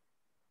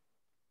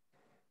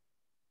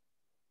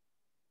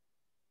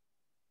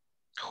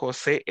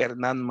 José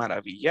Hernán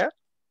Maravilla.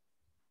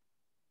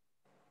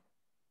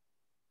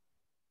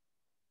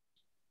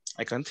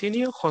 I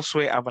continue.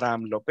 Josué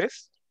Abraham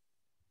López.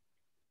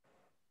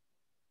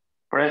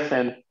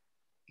 Present.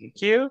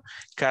 Thank you.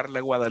 Carla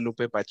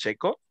Guadalupe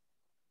Pacheco.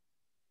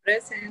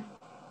 Present.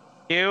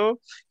 Thank you.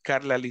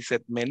 Carla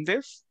Lizeth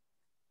Méndez.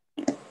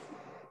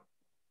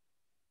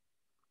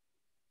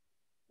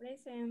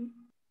 Present.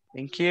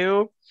 Thank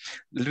you.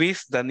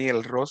 Luis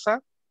Daniel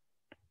Rosa.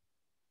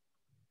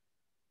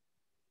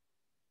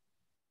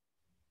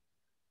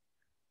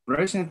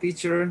 Present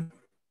teacher.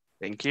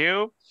 Thank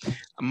you.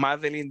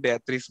 Madeline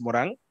Beatriz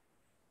Morán.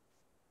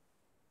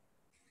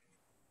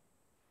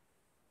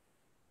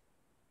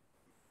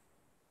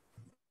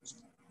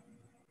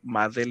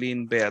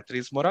 Madeline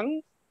Beatriz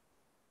Morán.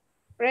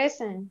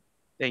 Present.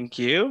 Thank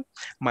you.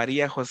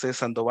 María José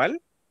Sandoval.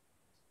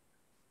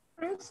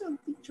 Present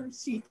teacher,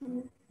 sí.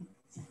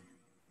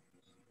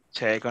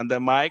 Check on the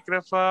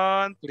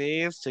microphone,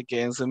 please.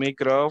 Chequen su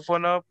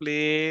micrófono,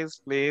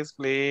 please, please,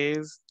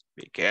 please.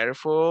 Be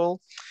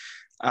careful.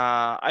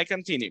 I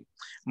continue.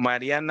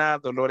 Mariana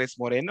Dolores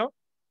Moreno.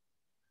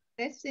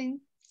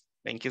 Present.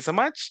 Thank you so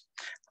much.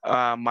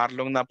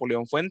 Marlon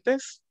Napoleón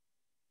Fuentes.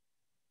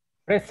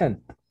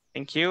 Present.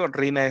 Thank you.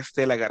 Rina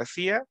Estela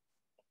García.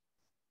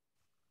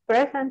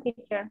 Present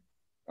teacher.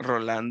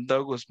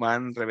 Rolando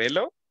Guzmán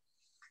Revelo.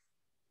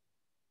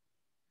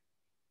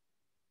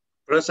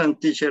 Present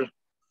teacher.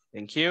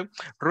 Thank you.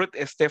 Ruth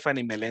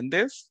Stephanie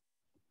Meléndez.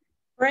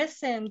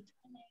 Present.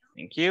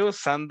 Thank you.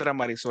 Sandra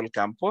Marisol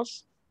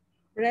Campos.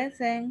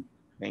 Present.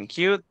 Thank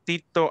you.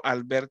 Tito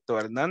Alberto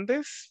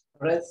Hernández.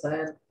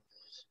 Present.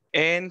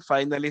 And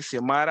finally,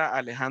 Xiomara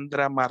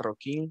Alejandra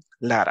Marroquín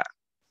Lara.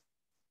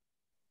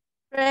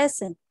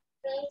 Present.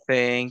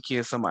 Thank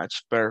you so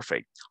much.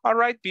 Perfect. All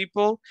right,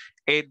 people.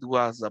 It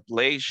was a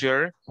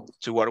pleasure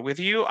to work with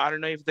you. I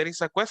don't know if there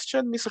is a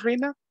question, Miss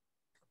Rina.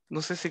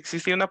 No sé si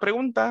existe una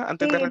pregunta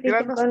antes de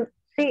retirarnos.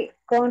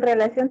 Con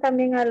relación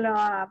también a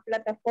la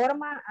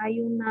plataforma, hay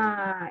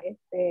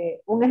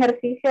un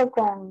ejercicio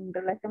con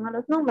relación a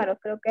los números,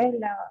 creo que es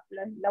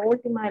la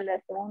última de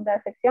la segunda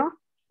sección.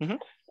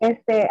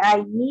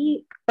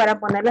 Allí, para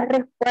poner las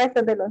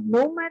respuestas de los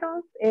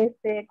números,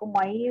 como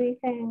ahí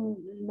dicen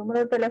el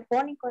número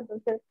telefónico,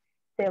 entonces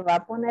se va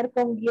a poner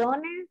con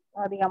guiones,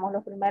 o digamos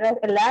los primeros,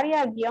 el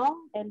área,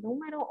 guión, el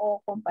número,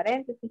 o con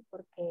paréntesis,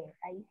 porque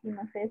ahí sí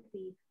no sé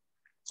si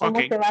cómo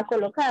se va a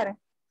colocar.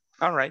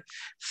 All right.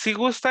 Si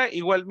gusta,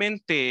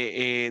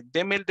 igualmente,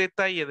 deme el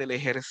detalle del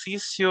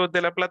ejercicio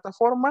de la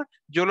plataforma.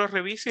 Yo lo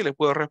reviso y le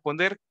puedo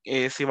responder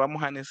si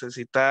vamos a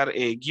necesitar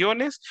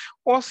guiones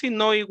o si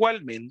no,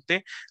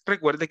 igualmente.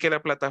 Recuerde que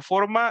la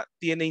plataforma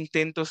tiene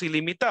intentos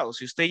ilimitados.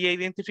 Si usted ya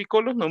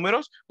identificó los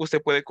números,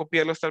 usted puede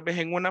copiarlos tal vez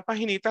en una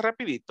paginita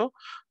rapidito,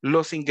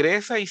 los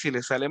ingresa y si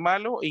le sale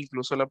malo,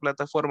 incluso la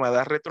plataforma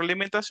da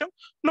retroalimentación,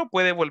 lo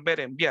puede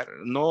volver a enviar.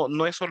 No,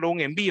 no es solo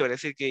un envío, es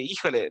decir que,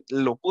 híjole,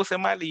 lo puse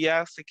mal y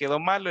ya se quedó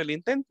malo el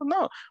intento,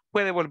 no,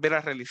 puede volver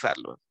a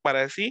realizarlo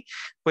para así,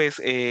 pues,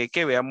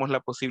 que veamos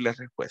la posible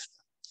respuesta.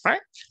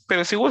 Right?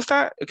 Pero si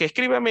gusta, que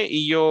escríbame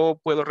y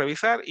yo puedo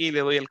revisar y le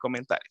doy el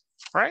comentario.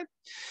 Right?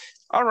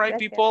 All right,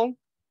 Gracias. people,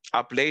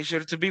 a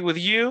pleasure to be with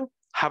you.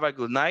 Have a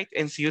good night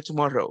and see you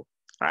tomorrow.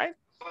 Right?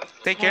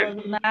 Take care.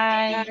 Good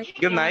night.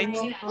 Good night.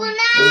 Good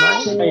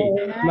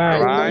Good night.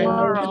 All right.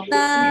 Tomorrow. Good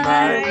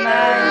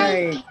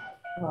night.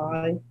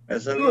 Me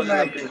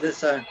saluda la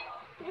princesa.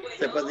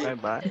 Bye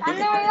bye.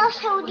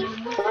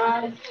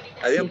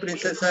 Adiós,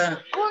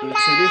 princesa.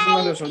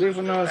 Los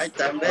audífonos. Ay,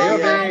 tan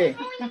bella.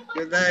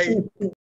 Good night.